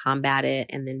tools how to combat it,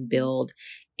 and then build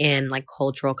in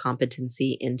cultural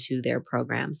competency into their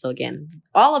program. So again,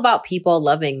 all about people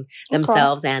loving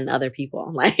themselves and other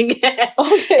people. Everything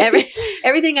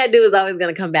I do is always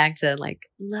going to come back to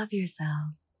love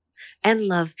yourself and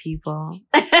love people.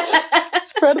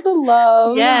 Spread the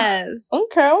love. Yes.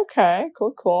 Okay.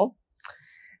 Cool.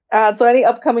 So any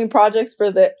upcoming projects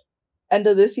for the end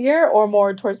of this year or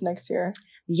more towards next year?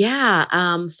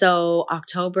 Yeah. So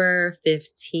October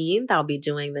 15th, I'll be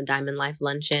doing the Diamond Life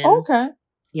Luncheon. Okay.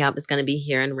 Yep, it's going to be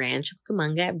here in Rancho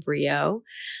Cucamonga at Brio.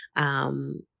 I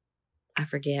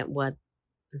forget what,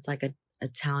 it's a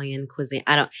Italian cuisine.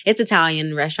 It's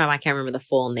Italian restaurant. I can't remember the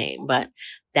full name, but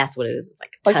that's what it is. It's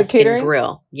a Tuscan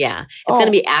grill. Yeah. It's going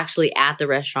to be actually at the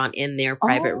restaurant in their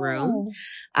private room.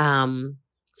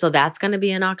 So that's going to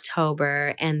be in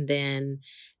October. And then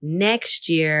next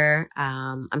year,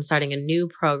 I'm starting a new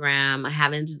program. I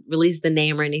haven't released the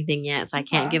name or anything yet, so I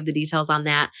can't give the details on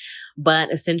that.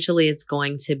 But essentially, it's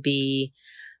going to be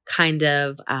kind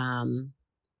of a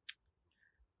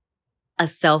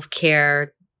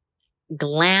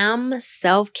glam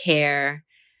self-care,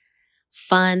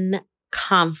 fun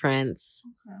conference,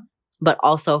 but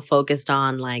also focused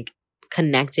on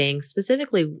connecting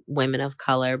specifically women of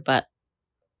color, but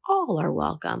all are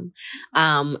welcome.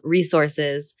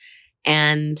 Resources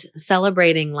and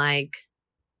celebrating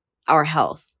our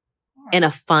health in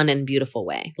a fun and beautiful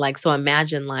way. So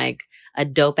imagine a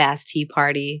dope ass tea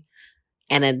party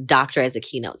and a doctor as a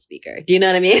keynote speaker. Do you know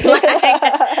what I mean? Like,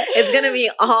 it's going to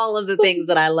be all of the things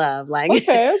that I love. Like,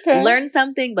 learn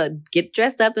something, but get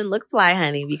dressed up and look fly,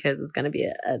 honey, because it's going to be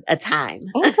a time.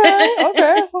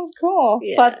 Okay. Sounds cool.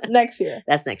 Yeah. So that's next year.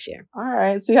 That's next year. All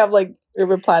right. So you have like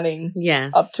urban planning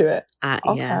up to it.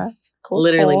 Yes. Cool.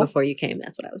 Literally before you came,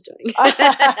 that's what I was doing.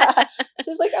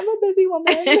 She's like, I'm a busy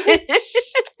woman.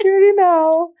 You already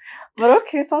know. But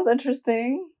okay, sounds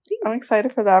interesting. I'm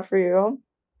excited for that for you.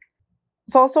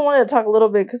 So I also wanted to talk a little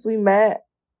bit because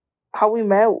how we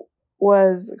met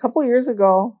was a couple years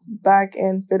ago back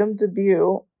in FIDM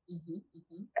debut.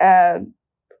 And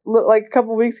like a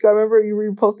couple weeks ago, I remember you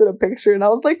reposted a picture and I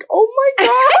was like, oh my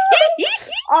God,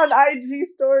 on IG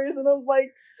stories. And I was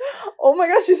like, oh my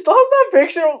gosh, she still has that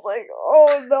picture. I was like,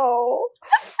 oh no.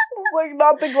 It's like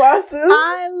not the glasses.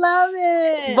 I love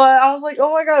it. But I was like,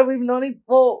 oh my God, we've known it.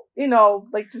 Well, you know,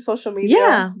 like through social media.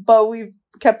 Yeah. But we've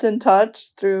kept in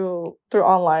touch through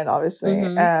online, obviously.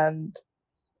 And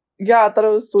yeah, I thought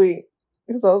it was sweet.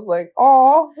 Because I was like,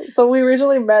 oh. So we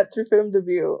originally met through FIDM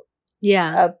debut.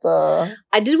 Yeah. At the...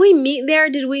 did we meet there?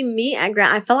 Did we meet at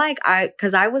Grand... I felt like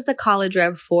because I was the college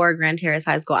rep for Grand Terrace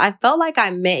High School. I felt like I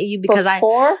met you because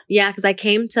because I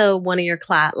came to one of your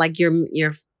class, like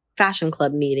your fashion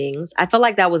club meetings. I felt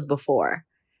like that was before.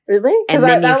 Really? Because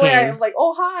that way I was like,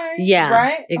 oh, hi. Yeah.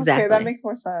 Right? Exactly. Okay, that makes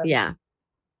more sense. Yeah.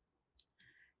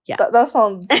 Yeah. That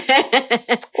sounds...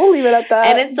 We'll leave it at that.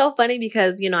 And it's so funny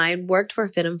because, you know, I worked for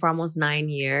FIDM for almost 9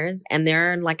 years and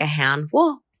there are like a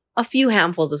few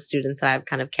handfuls of students that I've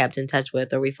kind of kept in touch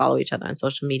with, or we follow each other on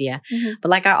social media. But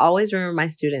like, I always remember my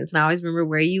students and I always remember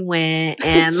where you went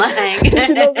and like,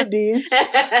 she knows the deeds.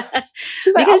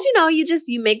 She's like, because, you know, you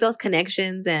make those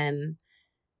connections and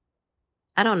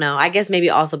I don't know. I guess maybe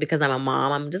also because I'm a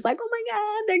mom, I'm just like, oh my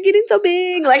God, they're getting so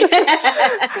big. Like, and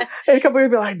a couple of people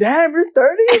be like, damn, you're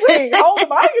 30. Wait, how old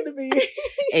am I going to be?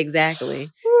 Exactly.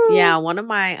 Yeah. One of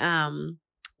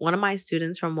my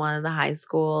students from one of the high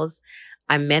schools,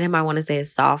 I met him, I want to say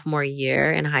his sophomore year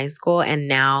in high school. And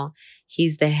now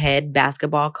he's the head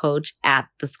basketball coach at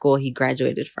the school he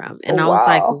graduated from. And I was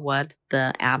like, what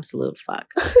the absolute fuck?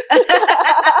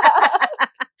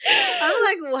 I'm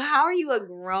like, well, how are you a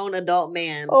grown adult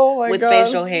man with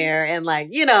facial hair? And like,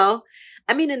 you know,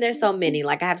 I mean, and there's so many,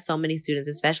 like I have so many students,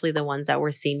 especially the ones that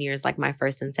were seniors, like my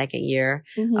first and second year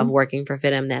of working for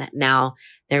FIDM, that now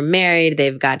they're married,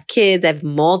 they've got kids, they have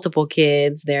multiple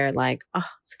kids. They're like, oh,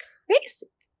 it's crazy.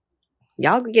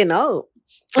 Y'all getting old.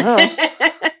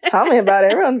 Tell me about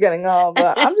it. Everyone's getting old,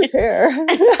 but I'm just here.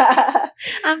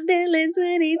 I'm feeling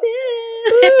 22.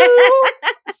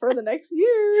 For the next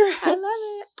year. I love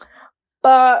it.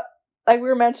 But like we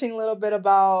were mentioning a little bit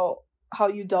about how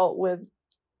you dealt with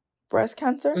breast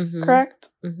cancer, correct?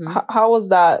 How was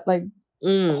that like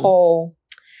whole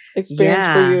experience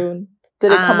for you?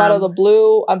 Did it come out of the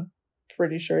blue? I'm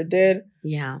pretty sure it did.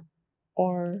 Yeah.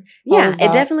 Or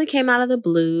it definitely came out of the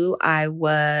blue. I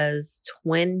was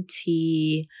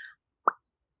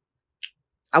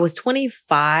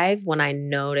 25 when I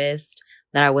noticed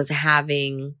that I was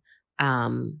having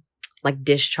like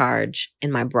discharge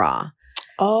in my bra.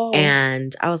 Oh.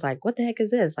 And I was like, what the heck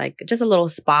is this? Like just a little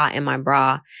spot in my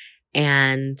bra.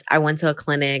 And I went to a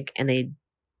clinic and it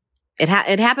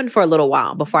happened for a little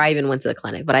while before I even went to the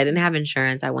clinic, but I didn't have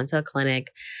insurance. I went to a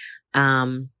clinic.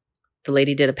 The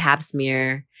lady did a pap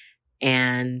smear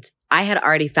and I had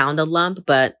already found a lump,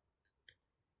 but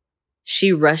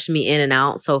she rushed me in and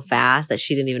out so fast that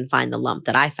she didn't even find the lump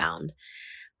that I found.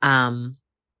 And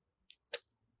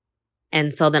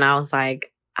so then I was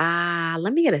like,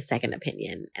 let me get a second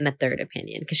opinion and a third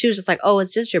opinion. Cause she was just like, oh,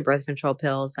 it's just your birth control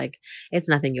pills. Like it's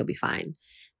nothing, you'll be fine.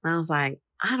 And I was like,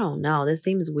 I don't know. This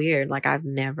seems weird. Like I've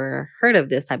never heard of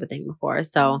this type of thing before.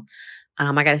 So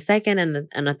I got a second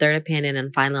and a third opinion.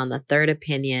 And finally on the third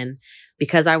opinion,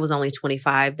 because I was only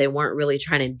 25, they weren't really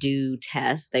trying to do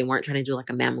tests. They weren't trying to do like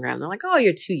a mammogram. They're like, oh,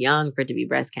 you're too young for it to be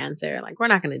breast cancer. Like, we're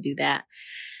not going to do that.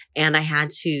 And I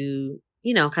had to,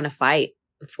 you know, kind of fight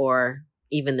for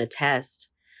even the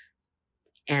test.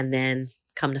 And then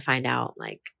come to find out,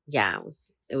 like, yeah,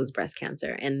 it was breast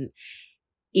cancer. And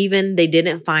even they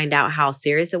didn't find out how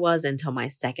serious it was until my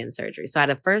second surgery. So I had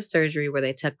a first surgery where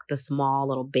they took the small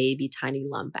little baby tiny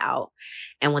lump out.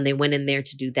 And when they went in there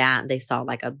to do that, they saw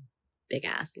like a big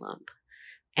ass lump.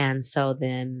 And so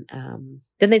then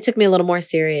they took me a little more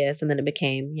serious. And then it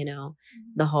became, you know,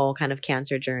 the whole kind of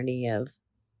cancer journey of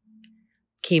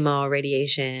chemo,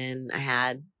 radiation. I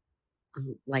had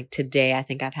like today, I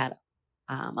think I've had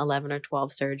 11 or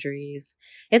 12 surgeries.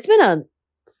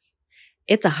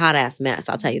 It's a hot ass mess.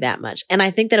 I'll tell you that much. And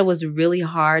I think that it was really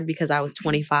hard because I was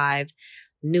 25,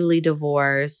 newly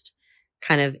divorced,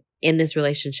 kind of in this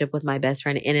relationship with my best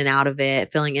friend, in and out of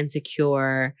it, feeling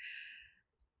insecure,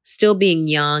 still being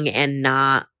young and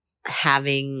not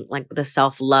having like the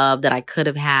self-love that I could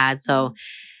have had. So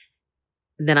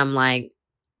then I'm like,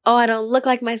 oh, I don't look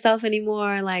like myself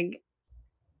anymore. Like,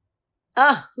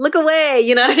 oh, look away.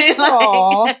 You know what I mean?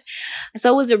 Like,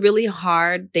 so it was a really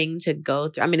hard thing to go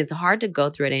through. I mean, it's hard to go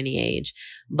through at any age,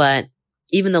 but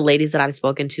even the ladies that I've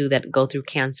spoken to that go through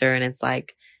cancer and it's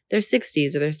like their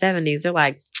 60s or their 70s, they're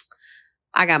like,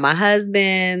 I got my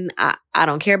husband. I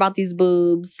don't care about these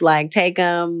boobs. Like, take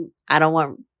them. I don't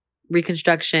want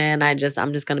reconstruction. I'm just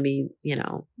going to be, you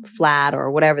know, flat or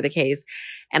whatever the case.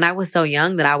 And I was so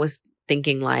young that I was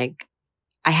thinking like,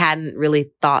 I hadn't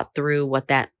really thought through what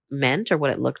that meant or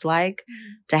what it looked like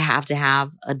to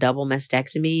have a double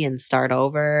mastectomy and start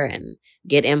over and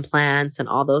get implants and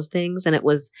all those things. And it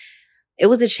was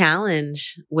a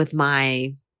challenge with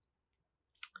my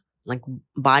like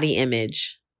body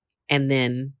image. And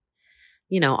then,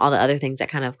 you know, all the other things that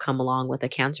kind of come along with a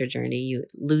cancer journey. You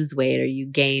lose weight or you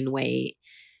gain weight,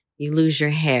 you lose your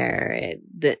hair.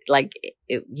 It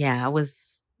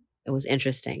was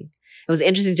interesting. It was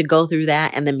interesting to go through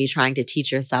that and then be trying to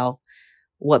teach yourself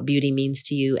what beauty means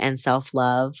to you and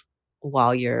self-love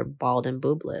while you're bald and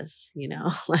boobless, you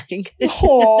know, like.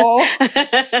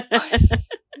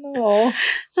 No.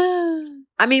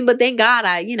 I mean, but thank God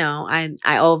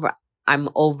I'm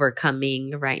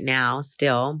overcoming right now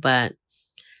still, but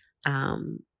I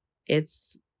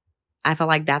feel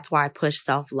like that's why I push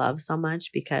self-love so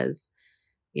much because,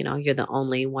 you know, you're the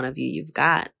only one of you've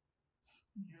got.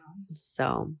 Yeah.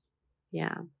 So,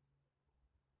 yeah.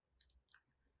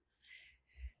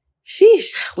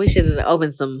 Sheesh. We should have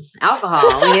opened some alcohol.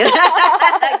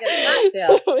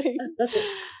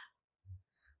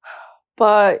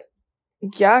 But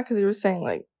yeah, because you were saying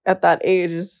like at that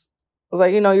age is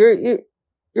like, you know, you're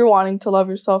wanting to love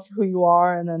yourself for who you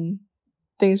are, and then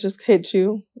things just hit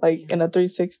you like in a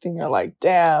 360 and you're like,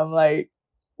 damn, like,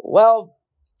 well,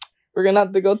 we're gonna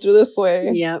have to go through this way.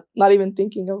 Yep. Not even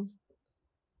thinking of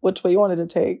which way you wanted to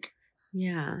take.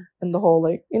 Yeah. And the whole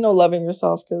like, you know, loving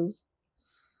yourself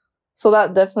so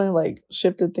that definitely like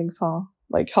shifted things, huh?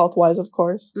 Like health wise, of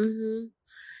course. Mm-hmm.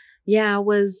 Yeah, it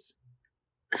was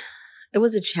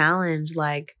a challenge.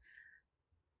 Like,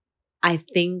 I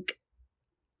think,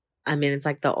 I mean, it's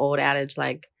like the old adage,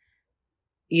 like,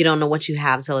 you don't know what you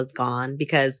have till it's gone.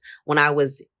 Because when I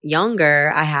was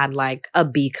younger, I had like a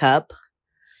B cup.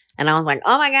 And I was like,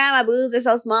 oh my God, my boobs are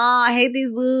so small. I hate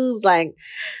these boobs. Like,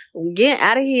 get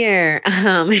out of here.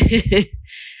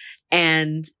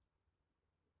 And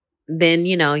then,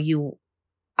 you know,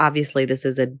 obviously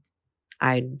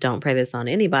I don't pray this on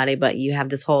anybody, but you have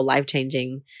this whole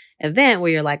life-changing event where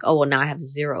you're like, oh, well, now I have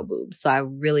 0 boobs. So I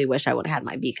really wish I would have had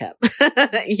my B cup,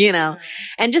 you know,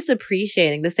 and just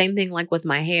appreciating the same thing, like with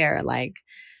my hair. Like,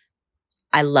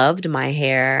 I loved my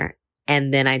hair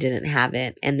and then I didn't have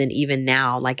it. And then even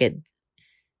now, like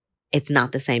it's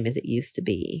not the same as it used to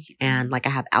be. And like, I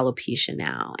have alopecia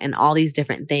now and all these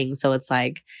different things. So it's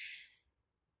like,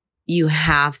 you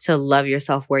have to love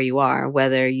yourself where you are,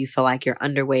 whether you feel like you're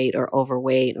underweight or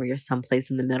overweight or you're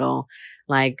someplace in the middle.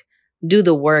 Like, do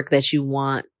the work that you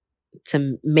want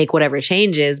to make whatever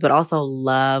changes, but also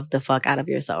love the fuck out of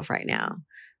yourself right now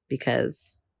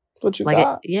because what you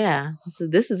got. So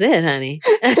this is it, honey.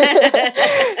 Like,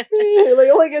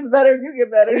 it only gets better if you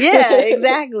get better. Yeah,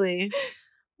 exactly.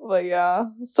 But yeah.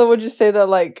 So would you say that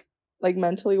like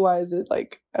mentally wise, it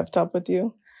like effed up with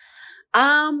you?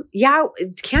 Yeah,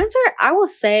 cancer, I will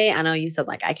say, I know you said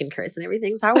like I can curse and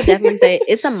everything, so I would definitely say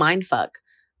it's a mind fuck.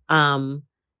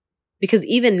 Because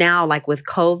even now, like with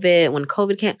COVID, when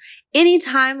COVID came,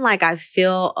 anytime like I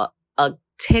feel a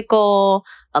tickle,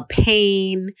 a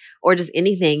pain, or just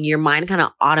anything, your mind kind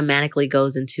of automatically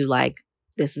goes into like,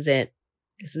 this is it.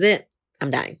 I'm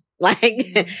dying. Like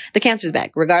the cancer's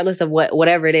back, regardless of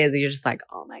whatever it is. You're just like,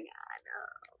 oh my God,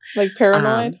 no. Like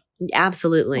paranoid?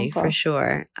 Absolutely, okay. For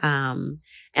sure. And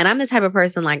I'm the type of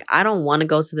person, like, I don't want to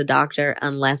go to the doctor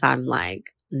unless I'm like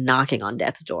knocking on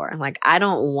death's door. Like, I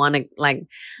don't want to, like,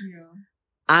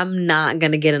 I'm not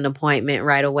going to get an appointment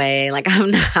right away. Like,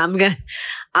 I'm going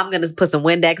to put some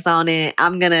Windex on it.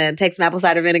 I'm going to take some apple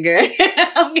cider vinegar.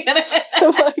 I'm going to,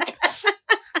 oh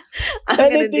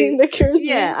anything that cures me.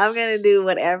 Yeah, I'm going to do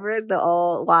whatever the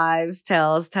old wives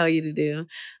tell you to do.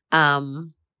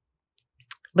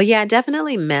 But yeah,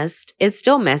 definitely messed. It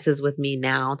still messes with me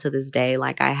now to this day.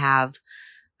 Like, I have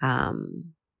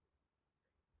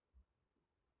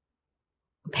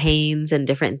pains and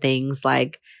different things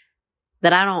like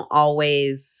that I don't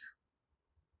always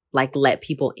like let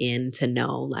people in to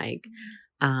know. Like,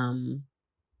 I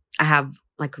have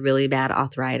like really bad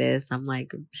arthritis. I'm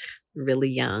like really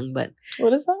young, but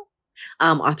what is that?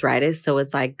 Arthritis. So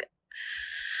it's like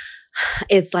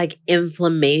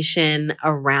inflammation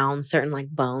around certain like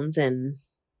bones and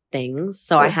things.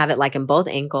 So I have it like in both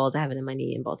ankles. I have it in my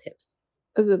knee and both hips.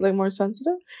 Is it like more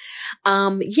sensitive?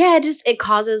 Yeah, it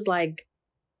causes like,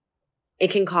 it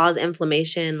can cause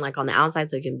inflammation like on the outside,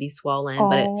 so it can be swollen,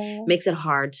 but it makes it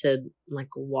hard to like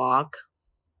walk,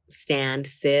 stand,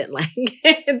 sit. Like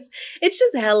it's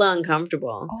just hella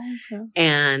uncomfortable. Okay.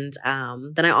 And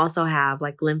then I also have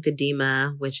like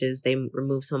lymphedema, which is they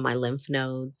remove some of my lymph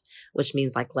nodes, which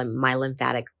means like my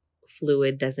lymphatic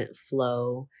fluid doesn't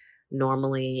flow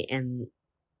normally, and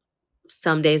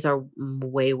some days are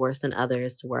way worse than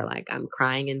others to where like I'm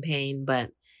crying in pain.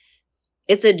 But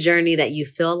it's a journey that you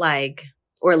feel like,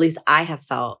 or at least I have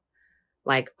felt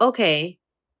like, okay,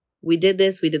 we did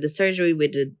this, we did the surgery, we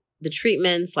did the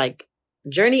treatments, like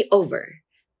journey over,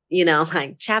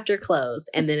 like chapter closed.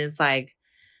 And then it's like,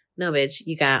 no, bitch,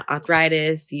 you got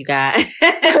arthritis, you got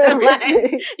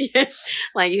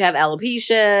like you have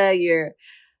alopecia, you're,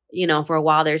 for a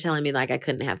while they're telling me like I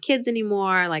couldn't have kids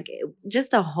anymore, like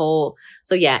just a whole.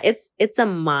 So yeah, it's a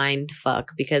mind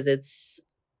fuck because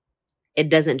it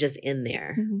doesn't just end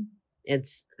there. Mm-hmm.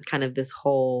 It's kind of this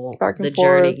whole back and the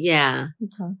forth. Journey. Yeah.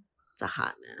 Okay. It's a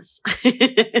hot mess.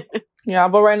 Yeah,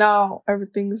 but right now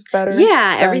everything's better.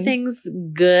 Yeah, everything's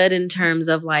good in terms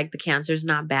of like the cancer's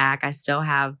not back. I still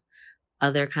have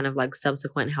other kind of like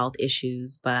subsequent health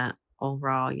issues, but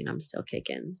overall, I'm still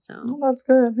kicking. So that's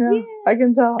good. Yeah. I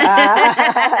can tell.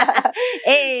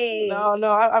 Hey. No,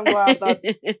 I'm glad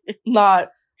that's not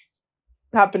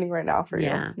happening right now for you.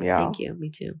 Yeah. Thank you. Me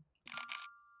too.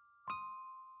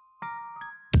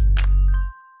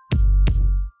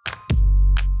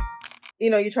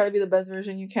 You try to be the best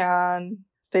version you can,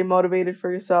 stay motivated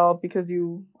for yourself because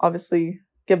you obviously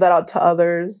give that out to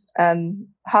others. And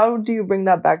how do you bring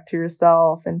that back to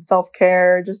yourself and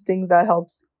self-care, just things that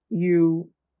helps you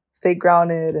stay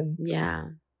grounded and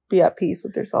be at peace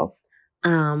with yourself?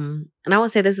 And I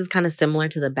would say this is kind of similar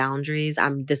to the boundaries.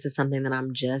 This is something that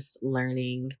I'm just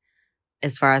learning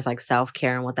as far as like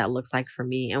self-care and what that looks like for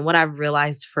me. And what I've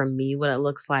realized for me, what it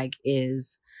looks like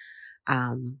is,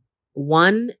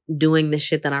 one, doing the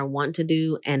shit that I want to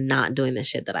do and not doing the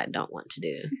shit that I don't want to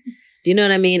do. Do you know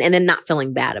what I mean? And then not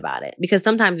feeling bad about it. Because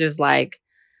sometimes there's like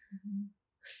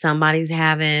somebody's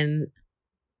having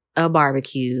a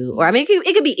barbecue, or I mean,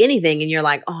 it could be anything. And you're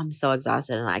like, oh, I'm so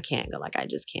exhausted and I can't go. Like, I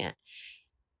just can't.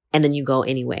 And then you go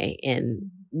anyway.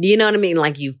 And do you know what I mean?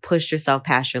 Like you've pushed yourself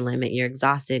past your limit. You're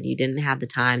exhausted. You didn't have the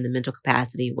time, the mental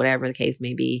capacity, whatever the case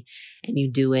may be. And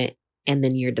you do it. And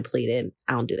then you're depleted.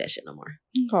 I don't do that shit no more.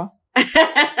 Okay.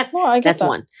 Well, I get That's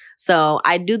one. So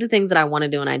I do the things that I want to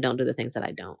do and I don't do the things that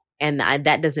I don't. And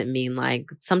that doesn't mean like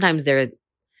sometimes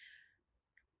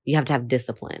you have to have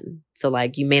discipline. So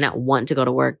like you may not want to go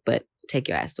to work, but take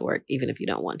your ass to work even if you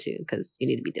don't want to because you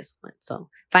need to be disciplined. So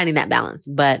finding that balance.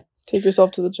 But take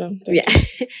yourself to the gym.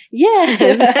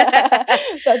 Yes.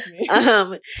 That's me.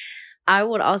 I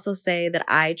would also say that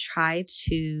I try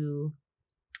to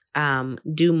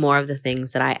do more of the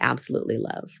things that I absolutely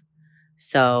love.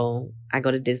 So I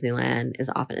go to Disneyland as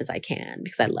often as I can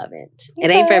because I love it. Okay. It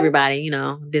ain't for everybody,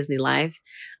 Disney life.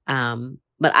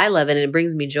 But I love it and it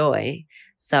brings me joy.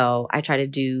 So I try to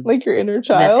do like your inner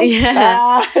child.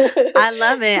 I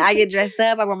love it. I get dressed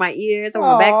up. I wear my ears. I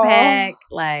wear my backpack.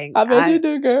 Like I bet you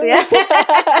do, girl. Yeah.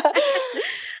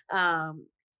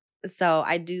 So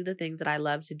I do the things that I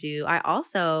love to do. I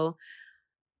also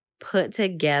put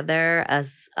together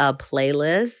a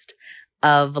playlist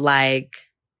of like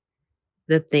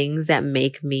the things that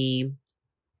make me,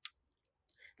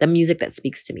 the music that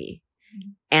speaks to me.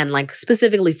 And like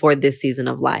specifically for this season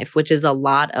of life, which is a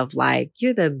lot of like,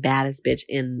 you're the baddest bitch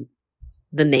in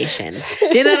the nation.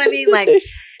 You know what I mean? Like in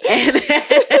the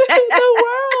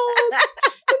world.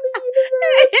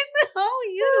 In the whole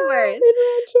universe.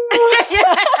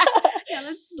 Yeah,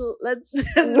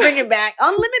 let's bring it back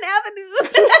on Lemon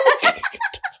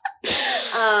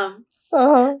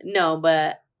Avenue. No,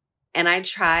 but and I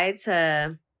try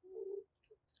to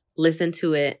listen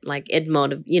to it like it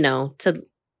to.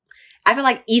 I feel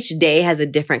like each day has a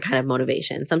different kind of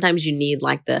motivation. Sometimes you need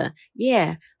like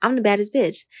I'm the baddest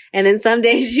bitch, and then some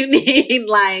days you need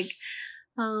like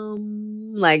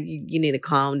you need to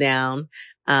calm down.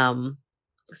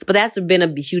 But that's been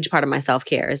a huge part of my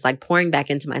self-care. It's like pouring back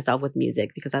into myself with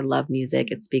music because I love music.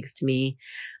 It speaks to me.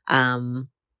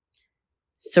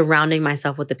 Surrounding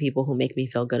myself with the people who make me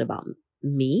feel good about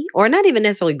me, or not even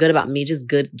necessarily good about me, just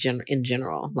good in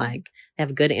general. Like they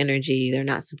have good energy. They're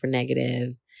not super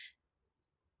negative.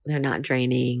 They're not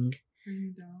draining.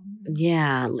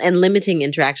 Yeah. And limiting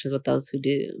interactions with those who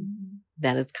do.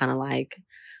 That is kind of like,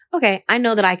 okay, I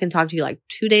know that I can talk to you like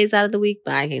 2 days out of the week,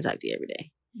 but I can't talk to you every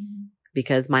day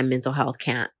because my mental health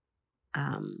can't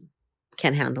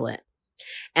handle it.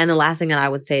 And the last thing that I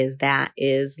would say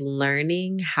is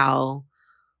learning how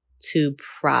to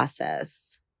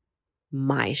process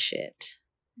my shit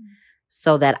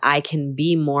so that I can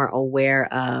be more aware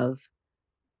of,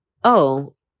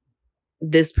 oh,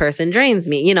 this person drains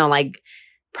me, you know, like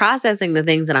processing the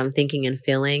things that I'm thinking and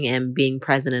feeling and being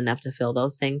present enough to feel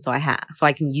those things. So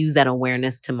I can use that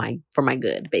awareness for my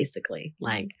good, basically.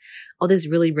 Like, oh, this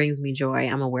really brings me joy.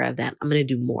 I'm aware of that. I'm going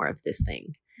to do more of this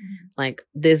thing. Like,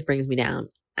 this brings me down.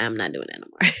 I'm not doing it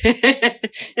anymore.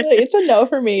 It's a no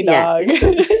for me, dog.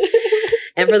 Yeah.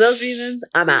 And for those reasons,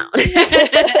 I'm out. Like,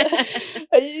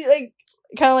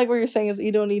 kind of like what you're saying is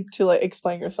you don't need to like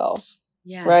explain yourself.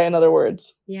 Yeah. Right. In other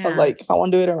words. Yeah. But like, if I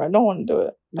want to do it or I don't want to do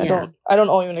it, I don't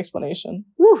owe you an explanation.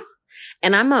 Woo.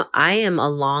 And I am a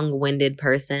long-winded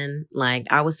person. Like,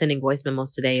 I was sending voice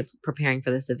memos today preparing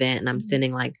for this event, and I'm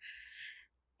sending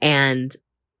and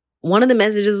one of the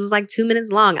messages was like 2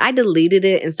 minutes long. I deleted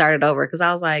it and started over because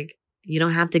I was like, you don't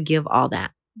have to give all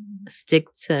that. Stick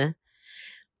to,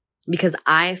 because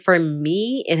for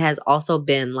me, it has also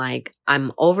been like,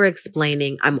 I'm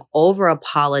over-explaining. I'm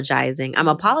over-apologizing. I'm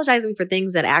apologizing for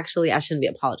things that actually I shouldn't be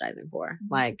apologizing for.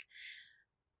 Like,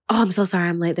 oh, I'm so sorry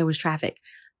I'm late. There was traffic.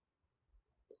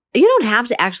 You don't have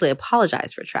to actually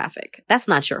apologize for traffic. That's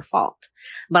not your fault.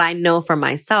 But I know for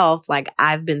myself, like,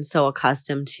 I've been so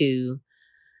accustomed to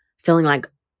feeling like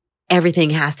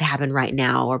everything has to happen right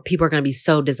now, or people are going to be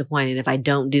so disappointed if I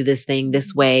don't do this thing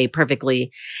this way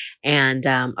perfectly. And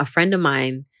a friend of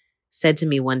mine said to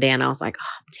me one day, and I was like,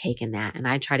 oh, I'm taking that. And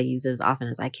I try to use it as often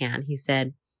as I can. He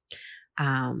said,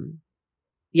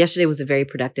 yesterday was a very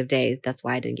productive day. That's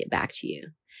why I didn't get back to you.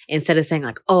 Instead of saying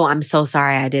like, oh, I'm so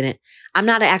sorry I didn't. I'm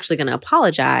not actually going to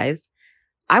apologize.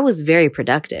 I was very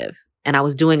productive. And I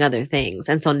was doing other things.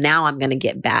 And so now I'm going to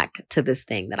get back to this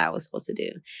thing that I was supposed to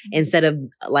do instead of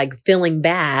like feeling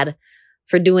bad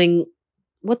for doing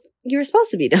what you were supposed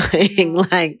to be doing.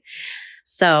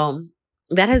 So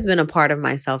that has been a part of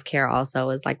my self-care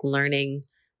also, is like learning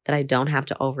that I don't have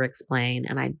to over-explain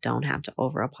and I don't have to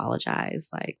over-apologize.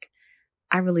 Like,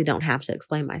 I really don't have to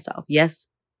explain myself. Yes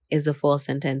is a full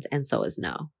sentence, and so is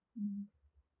no.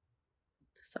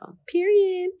 So,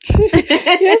 period.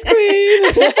 Yes,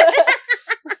 queen.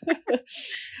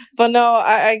 But no,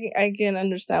 I can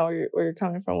understand where you're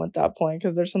coming from with that point,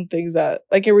 because there's some things that,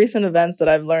 like in recent events, that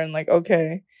I've learned, like,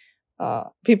 okay,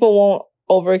 people won't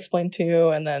over-explain to you,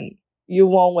 and then you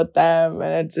won't with them,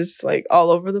 and it's just like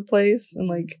all over the place. And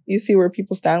like, you see where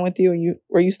people stand with you and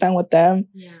where you stand with them.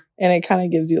 Yeah. And it kind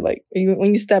of gives you like,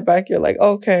 when you step back, you're like,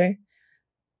 okay,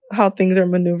 how things are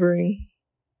maneuvering.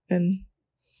 And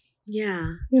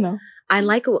yeah. You know. I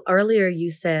like earlier you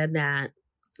said that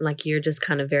like you're just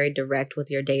kind of very direct with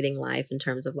your dating life in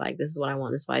terms of like, this is what I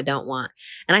want, this is what I don't want.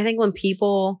 And I think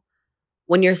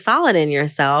when you're solid in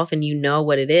yourself and you know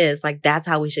what it is, like that's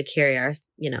how we should carry our,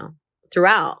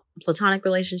 throughout platonic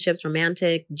relationships,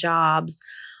 romantic, jobs,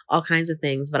 all kinds of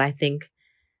things. But I think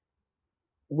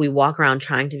we walk around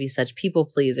trying to be such people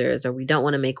pleasers, or we don't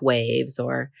want to make waves,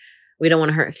 or we don't want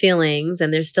to hurt feelings.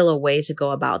 And there's still a way to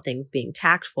go about things being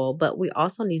tactful, but we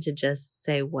also need to just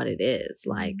say what it is.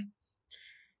 Like,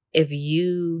 if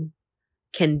you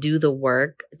can do the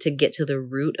work to get to the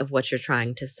root of what you're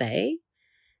trying to say,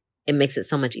 it makes it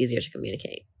so much easier to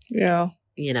communicate. Yeah.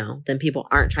 Then people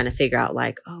aren't trying to figure out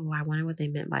like, oh, I wonder what they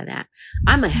meant by that.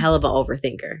 I'm a hell of an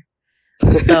overthinker.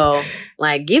 So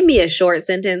like, give me a short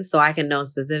sentence so I can know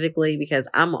specifically, because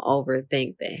I'm going to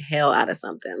overthink the hell out of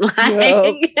something. Like,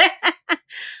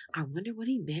 I wonder what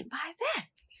he meant by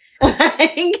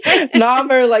that. No, I'm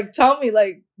very like, tell me,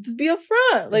 like, just be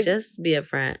upfront. Like, just be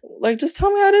upfront. Like, just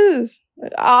tell me how it is.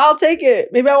 Like, I'll take it.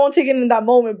 Maybe I won't take it in that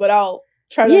moment, but I'll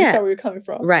try to understand where you're coming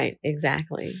from. Right.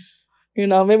 Exactly.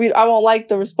 Maybe I won't like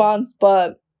the response,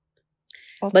 but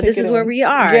this is where we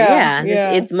are. Yeah.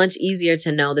 It's much easier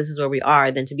to know this is where we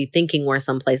are than to be thinking we're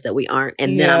someplace that we aren't.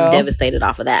 And then I'm devastated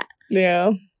off of that.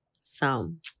 Yeah.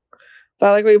 So. But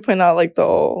I like what you point out,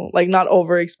 like, not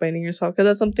over-explaining yourself. Because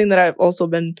that's something that I've also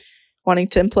been wanting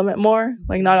to implement more.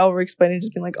 Like, not over-explaining,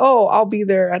 just being like, oh, I'll be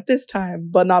there at this time.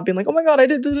 But not being like, oh my God, I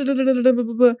did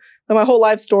like my whole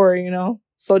life story,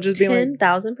 So just being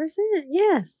 10,000%,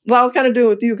 yes. Well, I was kind of doing it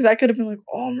with you, because I could have been like,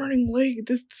 oh, I'm running late,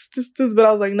 this. But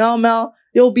I was like, no, Mel,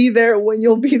 you'll be there when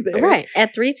you'll be there. Right,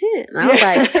 at 3:10. I was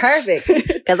like, perfect,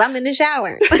 because I'm in the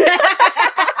shower.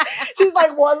 She's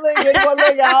like one leg in, one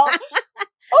leg out.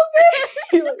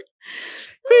 Okay.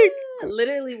 Quick.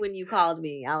 Literally, when you called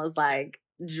me, I was like,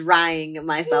 drying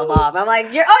myself off. I'm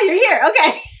like, you're here.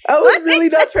 Okay. I was really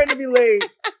not trying to be late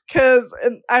because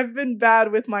I've been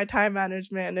bad with my time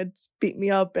management and it's beat me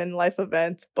up in life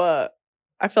events, but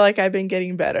I feel like I've been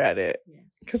getting better at it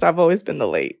because I've always been the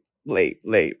late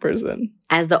person.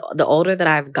 As the older that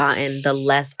I've gotten, the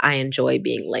less I enjoy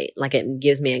being late. Like it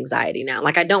gives me anxiety now.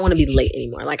 Like I don't want to be late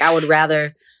anymore. Like I would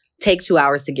rather take 2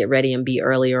 hours to get ready and be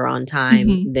earlier on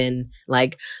time than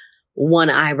like one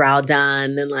eyebrow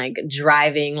done and like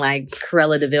driving like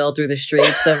Cruella de Vil through the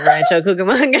streets of Rancho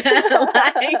Cucamonga.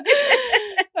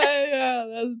 Yeah,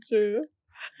 that's true.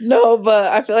 No,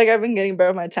 but I feel like I've been getting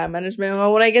better at my time management.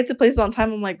 When I get to places on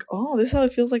time, I'm like, oh, this is how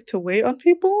it feels like to wait on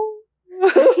people. I'm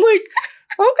like,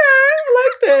 okay, I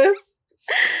like this.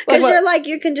 Because you're like,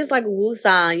 you can just like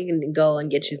woo-song. You can go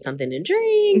and get you something to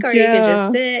drink, or you can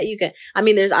just sit. You can. I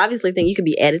mean, there's obviously things you could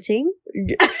be editing.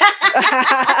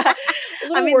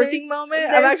 Working moment.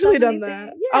 I've actually done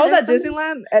that. Yeah, I was at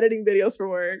Disneyland editing videos for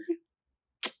work.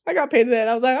 I got paid for that.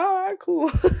 I was like, all right, cool.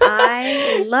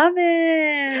 I love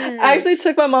it. I actually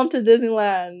took my mom to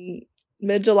Disneyland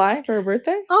mid-July for her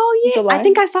birthday. Oh yeah, July. I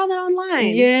think I saw that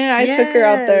online. Yeah, I took her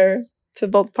out there to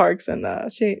both parks, and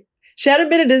she hadn't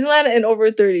been to Disneyland in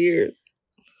over 30 years.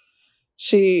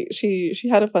 She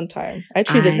had a fun time. I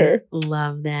treated her.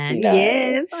 Love that. You know?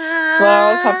 Yes. Well,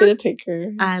 I was happy to take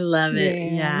her. I love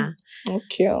it. Yeah. It was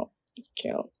cute. It's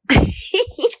cute.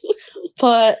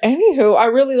 But anywho, I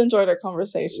really enjoyed our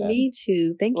conversation. Me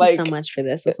too. Thank you so much for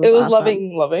this. This was awesome.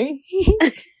 loving.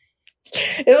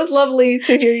 It was lovely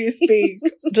to hear you speak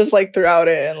just like throughout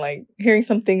it and like hearing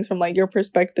some things from like your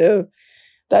perspective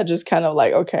that just kind of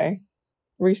like, okay,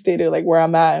 restated like where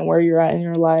I'm at and where you're at in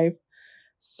your life.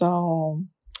 So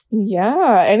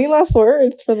yeah. Any last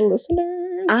words for the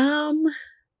listeners?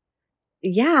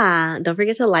 Yeah. Don't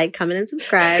forget to like, comment, and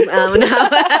subscribe.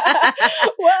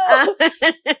 Well,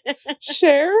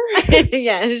 share.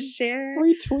 Yeah, share.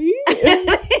 Retweet.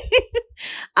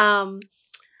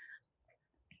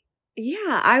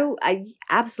 Yeah, I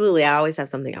absolutely. I always have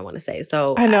something I want to say.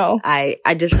 So I know. I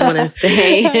just want to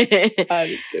say, I'm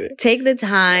just kidding. Take the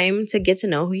time to get to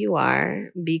know who you are.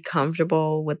 Be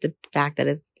comfortable with the fact that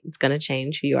it's going to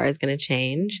change. Who you are is going to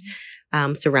change.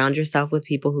 Surround yourself with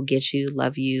people who get you,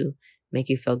 love you, make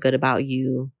you feel good about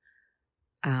you.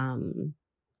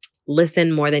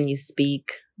 Listen more than you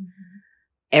speak.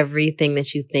 Everything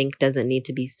that you think doesn't need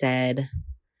to be said.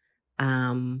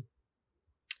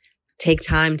 Take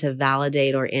time to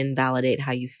validate or invalidate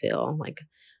how you feel. Like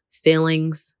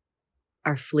feelings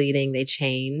are fleeting. They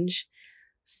change.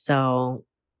 So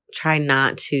try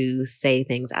not to say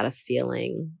things out of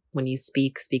feeling. When you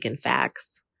speak in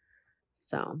facts.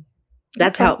 So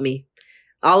that's helped me.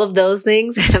 All of those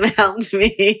things have helped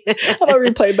me. I'm going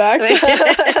to replay back.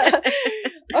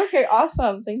 Okay,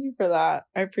 awesome. Thank you for that.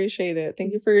 I appreciate it.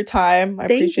 Thank you for your time. I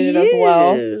appreciate it as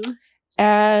well.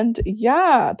 And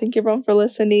yeah, thank you everyone for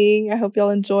listening. I hope y'all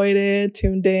enjoyed it,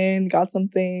 tuned in, got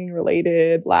something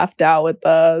related, laughed out with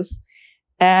us.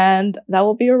 And that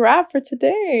will be a wrap for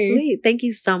today. Sweet. Thank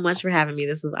you so much for having me.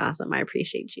 This was awesome. I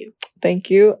appreciate you. Thank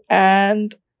you.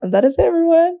 And that is it,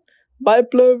 everyone. Bye,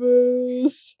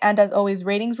 Plovers. And as always,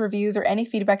 ratings, reviews, or any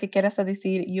feedback at Get Us a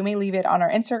Decir, you may leave it on our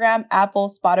Instagram, Apple,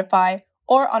 Spotify,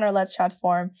 or on our Let's Chat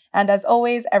form. And as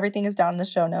always, everything is down in the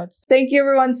show notes. Thank you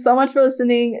everyone so much for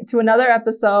listening to another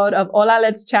episode of Hola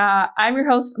Let's Chat. I'm your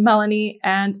host, Melanie,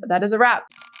 and that is a wrap.